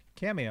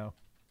Cameo.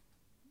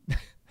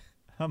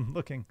 I'm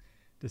looking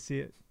to see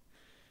it.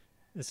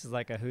 This is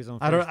like a who's on.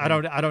 I First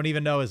don't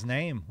even know his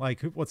name.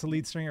 Like, what's the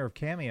lead singer of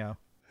Cameo?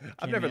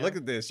 I've never Cameo. looked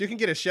at this. You can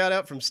get a shout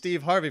out from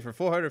Steve Harvey for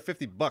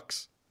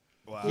 $450.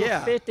 Wow.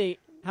 Yeah. 50.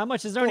 How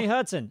much is Ernie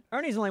Hudson?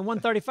 Ernie's only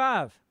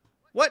 135.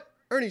 What?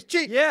 Ernie's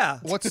cheap. Yeah.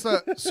 What's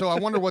the? So I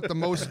wonder what the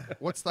most.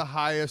 What's the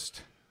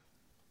highest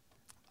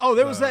Oh,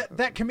 there was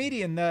that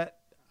comedian that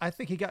I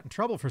think he got in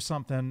trouble for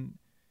something.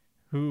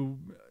 Who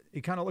he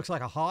kind of looks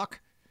like a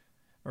hawk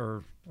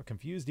or a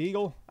confused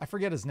eagle. I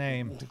forget his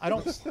name. I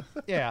don't.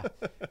 Yeah,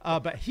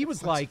 but he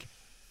was like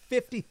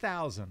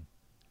 50,000.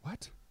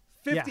 What?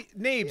 50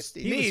 names.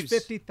 He was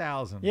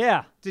 50,000.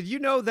 Yeah. Did you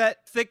know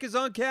that Thick is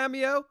on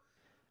Cameo?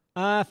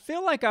 I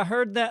feel like I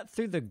heard that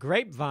through the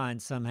grapevine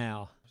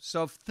somehow.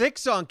 So if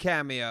Thick's on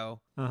Cameo,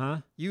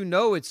 you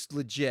know it's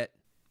legit.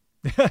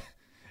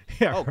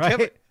 Yeah,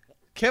 right.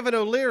 Kevin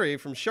O'Leary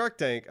from Shark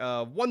Tank,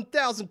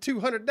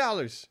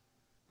 $1,200.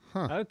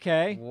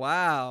 Okay.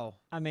 Wow.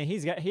 I mean,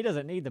 he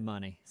doesn't need the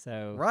money,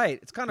 so Right.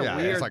 It's kind of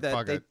weird like,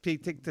 that they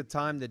take the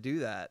time to do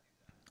that.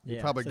 He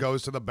probably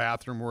goes to the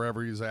bathroom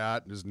wherever he's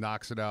at and just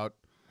knocks it out.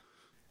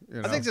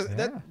 You know? I think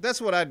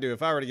that's what I'd do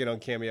if I were to get on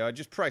Cameo. I'd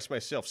just price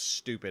myself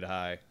stupid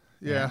high.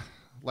 Yeah.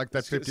 Like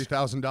that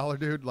 $50,000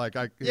 dude. Like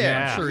I'm sure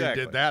exactly. he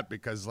did that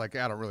because like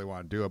I don't really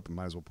want to do it, but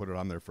might as well put it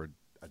on there for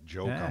a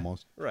joke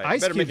almost. Right.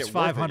 Ice Better make Cube's it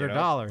worth it, you know?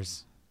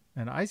 $500,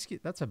 and Ice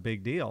Cube, that's a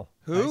big deal.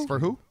 For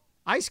who?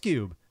 Ice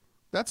Cube.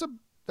 That's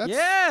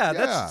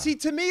see,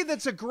 to me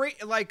that's a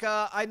great, like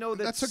I know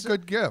that's a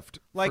good gift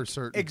for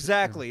certain.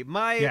 Exactly.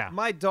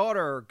 My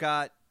daughter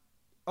got,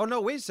 oh no,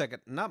 wait a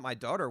second, not my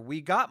daughter,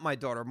 we got my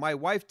daughter, my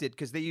wife did,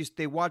 because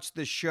they watched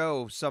this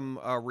show, some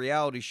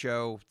reality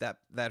show that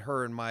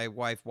her and my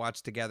wife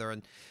watched together,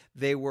 and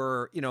they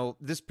were,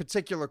 this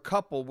particular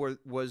couple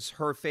was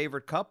her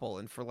favorite couple,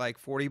 and for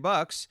like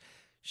 $40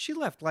 she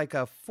left like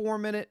a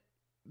 4-minute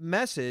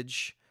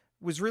message.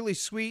 Was really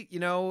sweet,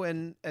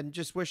 and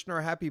just wishing her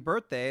a happy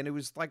birthday, and it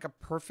was like a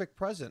perfect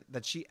present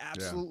that she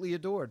absolutely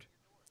adored.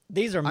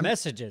 These are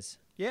messages.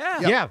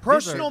 Yeah,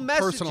 personal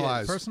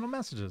messages. Personal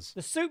messages.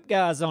 The soup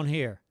guy's on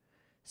here.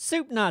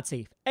 Soup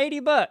Nazi,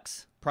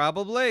 $80.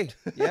 Probably,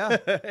 yeah.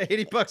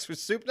 $80 for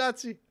Soup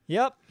Nazi?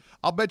 Yep.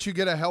 I'll bet you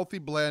get a healthy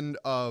blend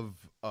of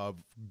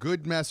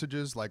good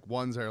messages, like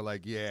ones that are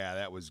like, yeah,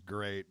 that was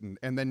great,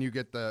 and then you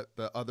get the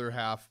other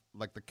half,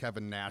 like the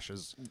Kevin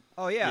Nash's.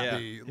 Oh yeah,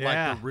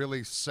 like the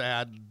really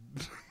sad.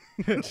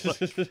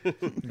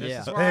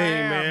 Yeah. Hey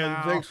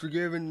man, thanks for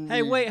giving.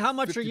 Hey, wait, how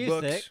much are you,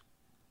 $50. Thick?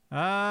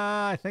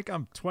 I think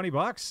I'm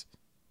 $20.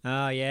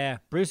 Oh yeah,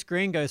 Bruce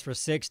Green goes for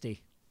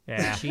 60.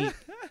 Yeah. Cheap.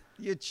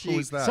 you cheap. Who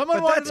is that? Someone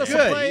But wanted that's us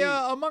good. to play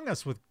Among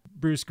Us with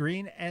Bruce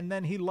Green, and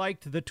then he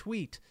liked the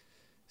tweet.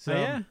 So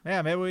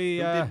yeah? maybe we.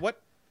 Did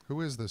what?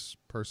 Who is this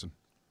person?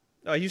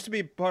 Oh, he used to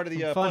be part of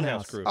the From Funhouse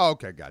Funhouse. crew. Oh,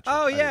 okay, gotcha.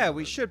 Oh I didn't yeah, know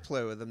we that. should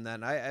play with them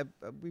then.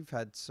 We've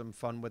had some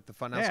fun with the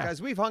Funhouse Yeah.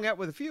 guys. We've hung out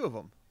with a few of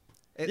them.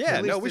 Yeah,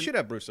 no, we should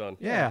have Bruce on.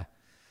 Yeah.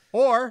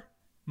 Or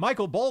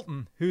Michael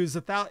Bolton, who's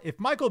if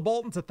Michael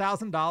Bolton's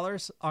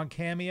 $1,000 on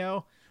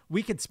Cameo,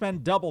 we could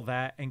spend double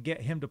that and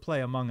get him to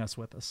play Among Us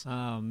with us.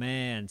 Oh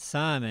man,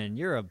 Simon,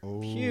 you're a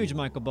huge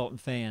Michael Bolton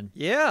fan.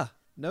 Yeah,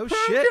 no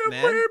shit,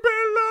 man.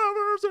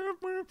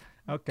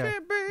 Okay,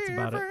 that's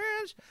about it.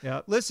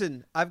 Yep.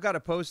 Listen, I've got a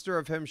poster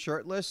of him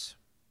shirtless.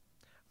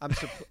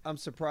 I'm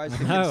surprised.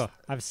 he No,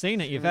 I've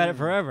seen it. You've had it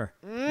forever.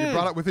 You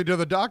brought it with you to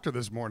the doctor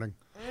this morning.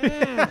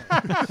 I'm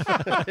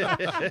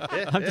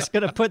just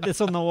gonna put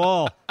this on the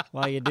wall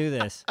while you do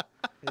this.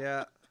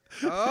 Yeah.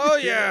 Oh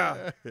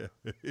yeah.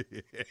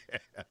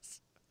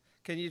 Yes.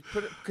 Can you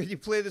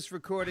play this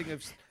recording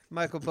of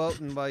Michael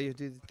Bolton while you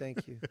do the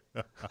thank you?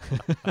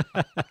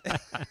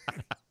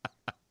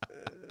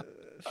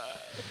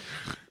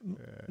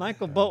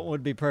 Michael Bolton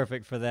would be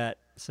perfect for that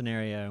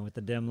scenario with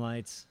the dim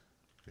lights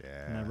and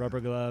Yeah, the rubber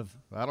glove.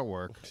 that'll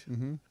work.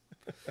 Mm-hmm.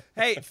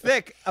 Hey,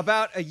 Thick,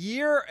 about a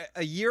year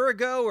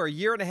ago or a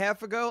year and a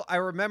half ago, I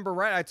remember,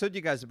 right? I told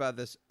you guys about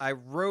this. I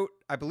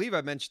believe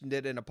I mentioned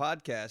it in a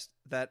podcast,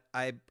 that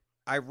I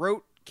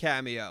wrote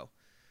Cameo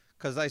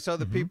because I saw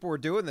the people were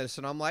doing this,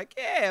 and I'm like,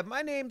 yeah,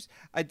 my name's,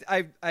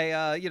 I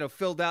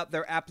filled out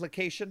their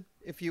application,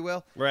 if you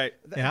will. Right.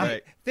 Yeah.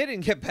 Right. They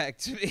didn't get back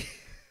to me.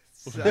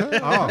 So,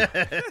 Oh,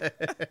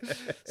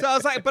 so I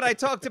was like, but I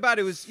talked about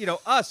it was,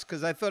 us,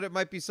 because I thought it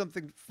might be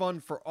something fun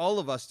for all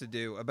of us to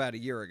do about a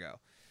year ago.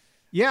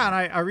 yeah,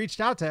 and I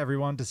reached out to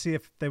everyone to see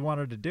if they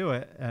wanted to do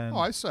it. And Oh,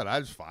 I said I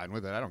was fine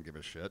with it. I don't give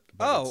a shit.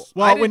 But Oh, it's-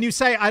 well, I when didn't- you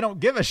say I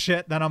don't give a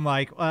shit, then I'm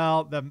like,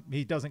 well,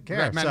 he doesn't care.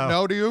 that meant so,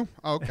 no to you?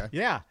 Oh, okay.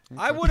 Yeah,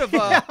 I would have.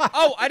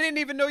 I didn't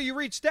even know you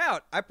reached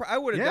out. I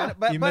would have done yeah. it,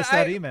 but You but missed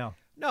that I- email.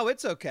 No,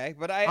 it's okay.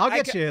 But I'll I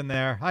get you in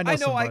there. I know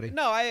somebody.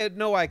 I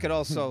know I could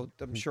also.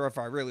 I'm sure if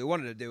I really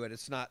wanted to do it,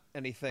 it's not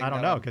anything. I don't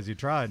that know I'm- because you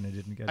tried and it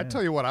didn't get I in.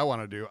 tell you what I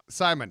want to do.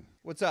 Simon,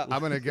 What's up? I'm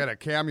going to get a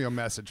Cameo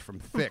message from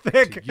Thick,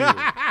 Thick. to you.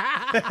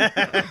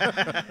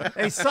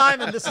 Hey,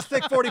 Simon, this is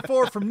Thick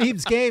 44 from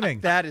Neebs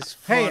Gaming. That is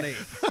Hey. funny.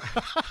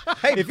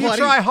 Hey, If you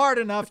try hard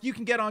enough, you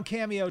can get on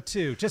Cameo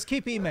too. Just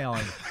keep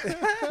emailing.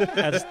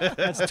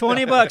 That's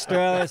 $20,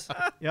 Travis.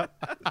 Yep.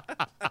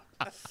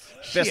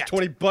 Best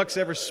 $20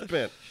 ever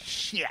spent.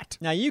 Shit.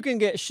 Now you can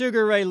get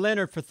Sugar Ray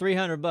Leonard for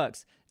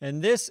 $300,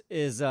 and this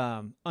is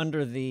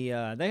under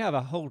the. They have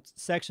a whole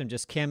section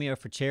just Cameo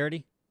for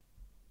charity.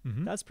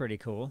 That's pretty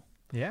cool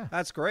Yeah.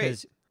 That's great.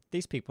 because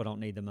these people don't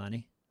need the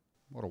money.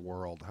 What a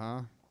world,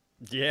 huh?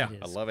 Yeah, It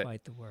I is love it.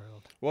 quite the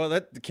world. Well,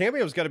 the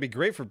cameo's got to be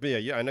great for Bia.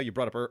 Yeah, I know you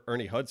brought up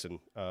Ernie Hudson.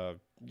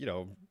 You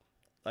know,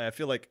 I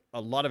feel like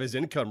a lot of his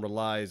income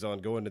relies on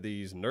going to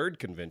these nerd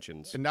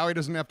conventions. And now he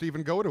doesn't have to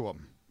even go to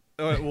them.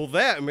 Well,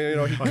 that, I mean, you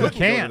know, he couldn't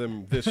go to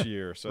them this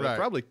year, so Right. they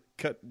probably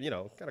cut,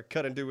 kind of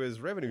cut into his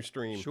revenue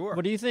stream. Sure.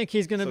 What do you think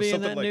he's going to So be in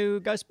something that like- new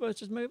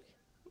Ghostbusters movie?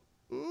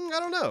 I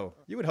don't know.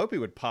 You would hope he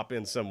would pop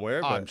in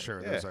somewhere. But I'm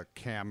sure there's a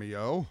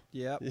cameo.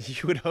 Yeah.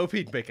 You would hope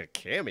he'd make a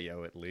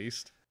cameo at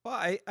least.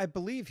 Well, I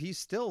believe he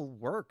still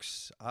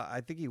works.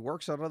 I think he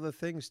works on other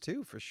things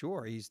too, for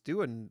sure. He's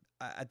doing.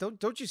 I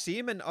don't you see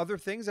him in other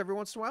things every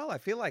once in a while? I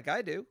feel like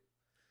I do.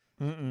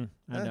 I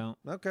don't.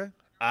 Okay.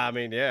 I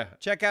mean, yeah.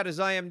 Check out his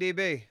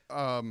IMDb.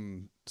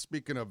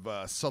 Speaking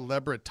of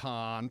celebrity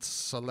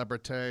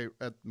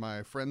at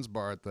my friend's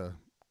bar at the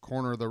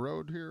corner of the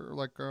road here,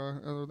 like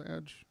on the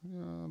edge,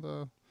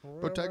 the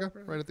Bottega,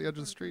 right at the edge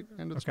of the street,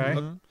 end of the Okay.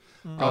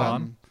 street. Go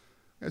on.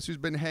 Guess who's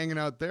been hanging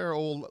out there?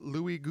 Old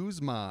Louis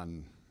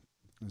Guzman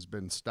has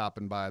been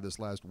stopping by this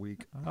last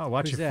week. Oh,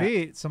 watch Who's your that?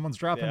 feet. Someone's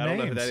dropping Yeah, I don't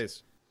know names. who that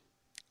is.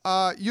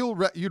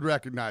 You'd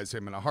recognize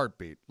him in a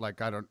heartbeat.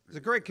 Like I don't. He's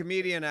a great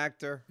comedian,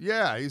 actor.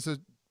 Yeah, he's a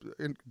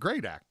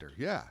great actor.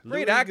 Yeah.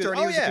 Great Louis actor, and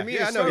he Gu- was oh, a yeah,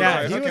 comedian. yeah, I know So who Yeah,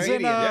 Okay. he was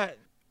in. Yeah.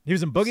 He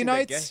was in Boogie Seen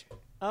that Nights.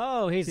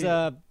 Oh, he's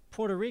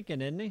Puerto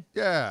Rican, isn't he?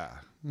 Yeah.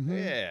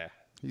 Mhm. Yeah.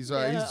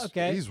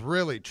 He's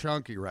really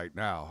chunky right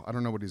now. I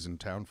don't know what he's in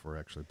town for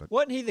actually, but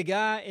Wasn't he the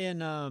guy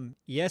in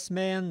Yes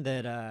Man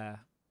that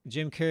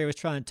Jim Carrey was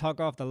trying to talk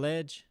off the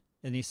ledge,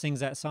 and he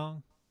sings that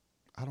song?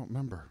 I don't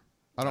remember.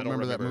 I don't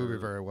remember that movie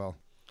very well.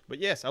 But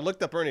yes, I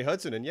looked up Ernie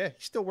Hudson, and yeah,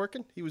 he's still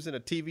working. He was in a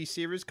TV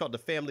series called The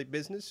Family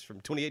Business from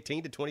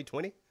 2018 to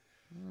 2020.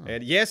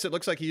 And yes, it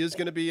looks like he is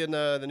going to be in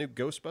the new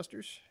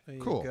Ghostbusters. There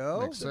you Cool.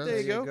 go. Makes sense. There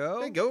you go.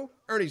 There you go.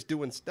 Ernie's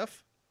doing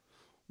stuff.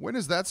 When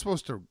is that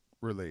supposed to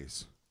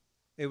release?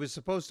 It was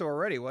supposed to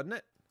already, wasn't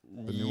it?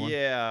 new one?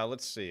 Yeah,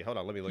 let's see. Hold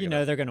on, let me look You it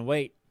know up. they're gonna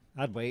wait.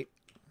 I'd wait.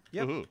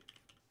 Yep. Mhm.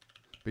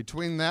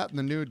 Between that and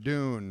the new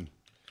Dune.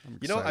 I'm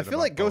You know, I excited feel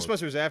like about both.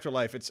 Ghostbusters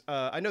Afterlife, it's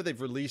I know they've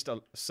released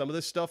some of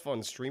this stuff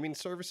on streaming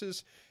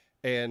services,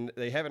 and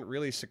they haven't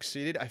really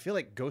succeeded. I feel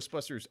like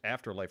Ghostbusters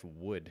Afterlife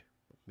would.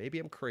 Maybe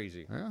I'm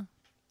crazy. Yeah.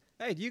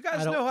 Hey, do you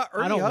guys I don't- know how I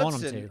Ernie don't want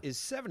him Hudson to. is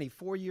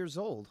 74 years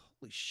old?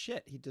 Holy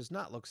shit, he does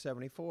not look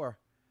 74.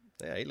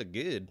 Yeah, he look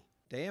good.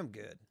 Damn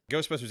good.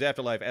 Ghostbusters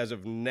Afterlife, as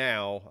of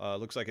now,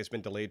 looks like it's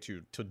been delayed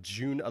to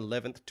June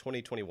 11th,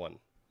 2021.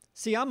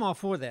 See, I'm all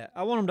for that.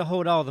 I want them to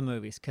hold all the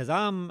movies because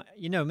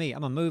you know me,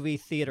 I'm a movie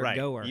theater Right.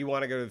 goer. You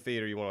want to go to the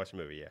theater, you want to watch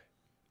a movie, yeah.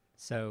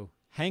 So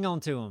hang on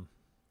to them.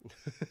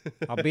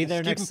 I'll be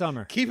there next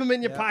summer. Keep them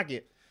in your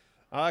pocket.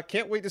 I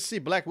can't wait to see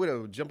Black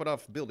Widow jumping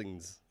off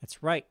buildings.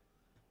 That's right.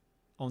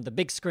 On the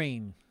big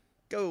screen.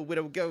 Go,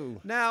 Widow,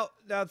 go. Now,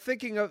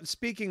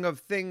 speaking of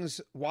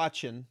things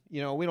watching,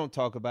 you know, we don't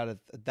talk about it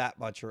that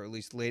much, or at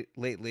least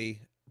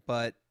lately,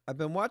 but I've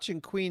been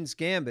watching Queen's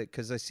Gambit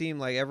because I seem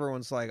like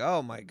everyone's like,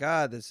 oh my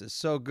God, this is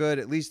so good,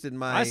 at least in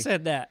my... I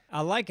said that.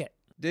 I like it.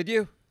 Did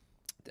you?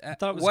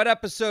 thought it was- What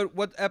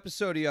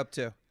episode are you up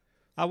to?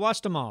 I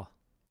watched them all.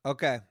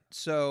 Okay,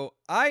 so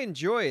I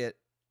enjoy it,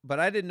 but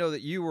I didn't know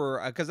that you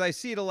were, because I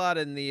see it a lot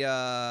in the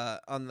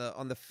on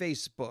the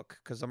Facebook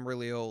because I'm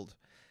really old,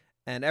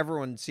 and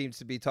everyone seems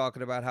to be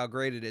talking about how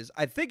great it is.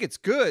 I think it's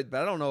good,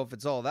 but I don't know if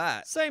it's all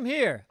that. Same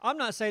here. I'm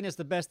not saying it's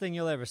the best thing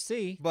you'll ever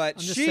see. But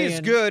I'm just she is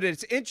saying good.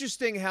 It's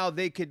interesting how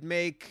they could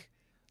make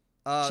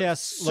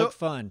Chess look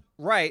fun.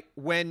 right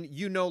when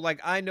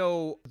like I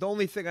know the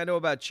only thing I know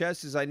about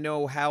chess is I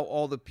know how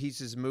all the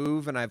pieces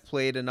move, and I've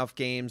played enough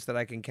games that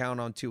I can count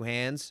on two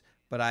hands,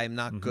 but I'm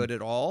not good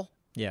at all.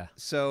 Yeah.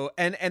 So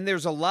and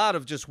there's a lot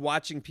of just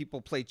watching people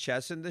play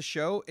chess in this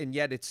show, and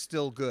yet it's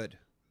still good.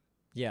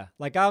 Yeah.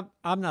 Like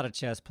I'm not a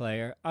chess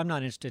player. I'm not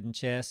interested in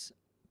chess,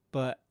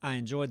 but I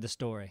enjoyed the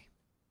story.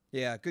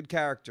 Yeah, good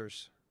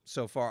characters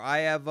so far. I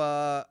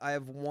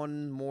have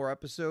one more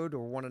episode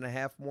or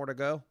 1.5 more to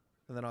go,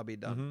 and then I'll be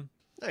done.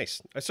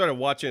 Nice. I started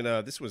watching,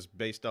 this was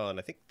based on,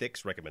 I think,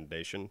 Thick's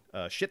recommendation,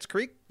 Schitt's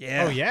Creek.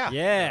 Yeah. Oh yeah.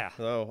 Yeah.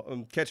 So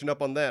I'm catching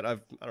up on that. I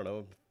don't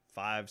know,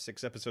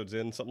 5-6 episodes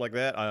in, something like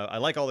that. I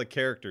like all the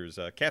characters.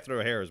 Catherine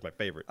O'Hara is my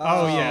favorite.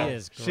 Oh Oh, yeah. she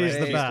is She's the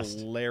great. She's best.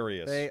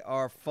 hilarious. They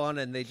are fun,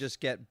 and they just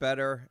get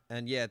better.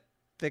 And yeah,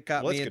 Thick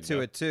got Well, me that's good into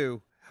to it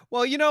too.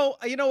 Well, you know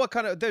what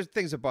kind of there's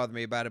things that bother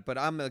me about it, but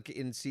I'm like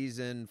in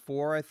season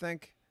 4, I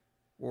think,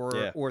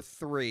 or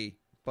 3.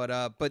 But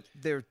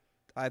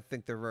I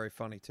think they're very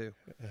funny too.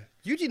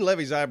 Eugene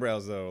Levy's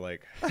eyebrows, though,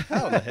 like,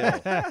 how in the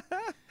hell?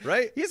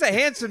 Right? He's a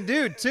handsome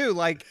dude too.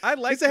 Like I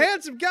like. He's a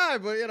handsome guy,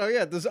 but,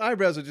 yeah, those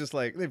eyebrows are just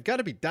like, they've got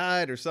to be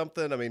dyed or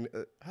something. I mean,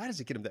 how does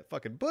he get him that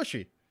fucking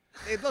bushy?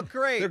 They look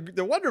great.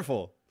 They're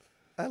wonderful.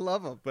 I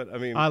love him. But, I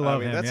mean, I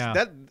love him, that's,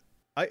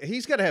 yeah.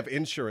 he's got to have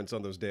insurance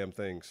on those damn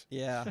things.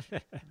 Yeah, You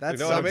that's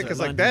know what I mean? something. Because,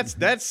 like, London.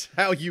 that's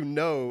how you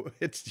know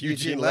it's Eugene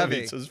Eugene Levy.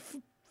 Levy. It's his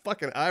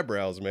fucking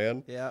eyebrows,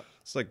 man. Yeah.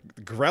 It's like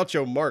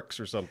Groucho Marx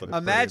or something.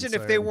 Imagine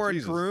if they insane. weren't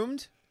Jesus.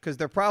 groomed, because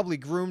they're probably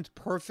groomed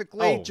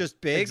perfectly, just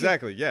big.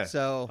 Exactly, yeah.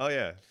 So Oh,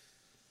 yeah.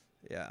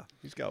 yeah.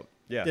 He's got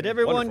Yeah. Did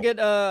everyone get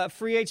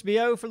free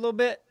HBO for a little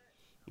bit?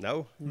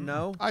 No.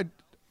 No.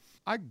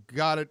 I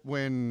got it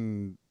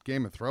when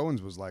Game of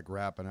Thrones was like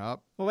wrapping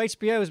up. Well,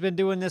 HBO has been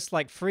doing this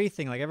like free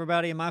thing. Like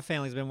everybody in my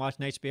family's been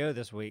watching HBO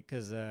this week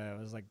because it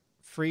was like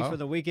free for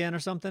the weekend or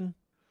something.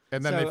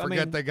 And then they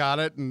forget they got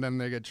it, and then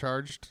they get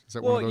charged. Is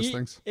that one of those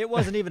things? It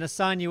wasn't even a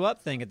sign you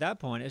up thing at that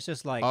point. It's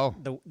just like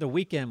the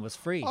weekend was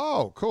free.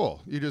 Oh,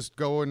 cool. You just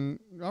go and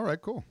all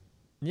right, cool.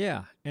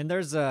 Yeah, and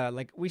there's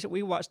like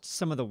we watched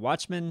some of the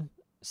Watchmen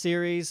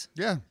series.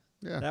 Yeah.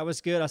 That was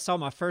good. I saw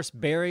my first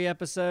Barry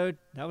episode.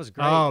 That was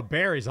great. Oh,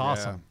 Barry's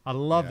awesome. I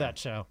love that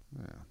show.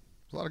 Yeah.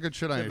 There's a lot of good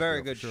shit on It's a HBO,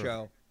 very good sure.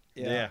 show.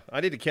 Yeah, I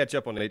need to catch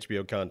up on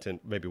HBO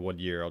content. Maybe one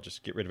year, I'll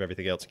just get rid of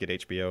everything else and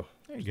get HBO.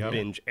 There you go.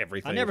 Binge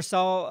everything. I never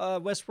saw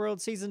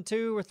Westworld season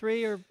 2 or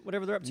 3 or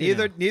whatever they're up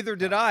to. Neither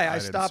did I. I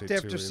didn't stopped see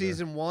after 2 either.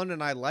 season 1,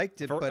 and I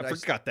liked it. But I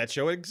forgot that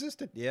show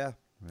existed. Yeah.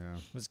 Yeah.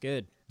 It was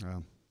good.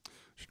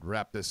 Should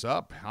wrap this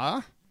up,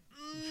 huh?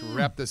 Should we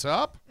wrap this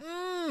up?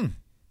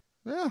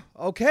 Yeah.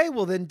 Okay.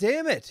 Well, then,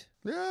 damn it.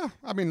 Yeah.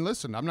 I mean,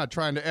 listen, I'm not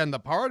trying to end the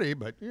party,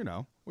 but we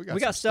got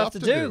got some stuff to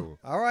do.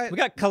 All right. We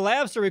got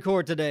collabs to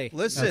record today.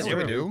 Listen. That's what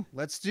we do.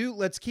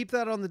 Let's keep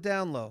that on the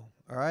down low.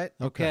 All right.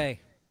 Okay.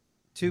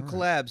 2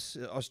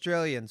 collabs.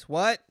 Australians.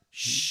 What?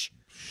 Shh.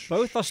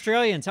 Both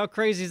Australians. How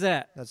crazy is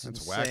that? That's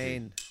wacky.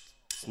 insane.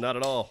 It's not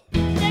at all.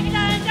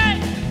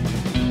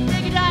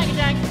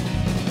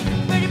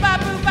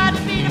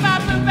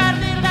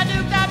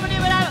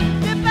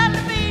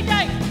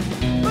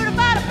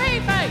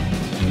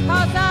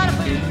 Outside of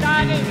food,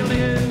 I gave you a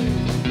little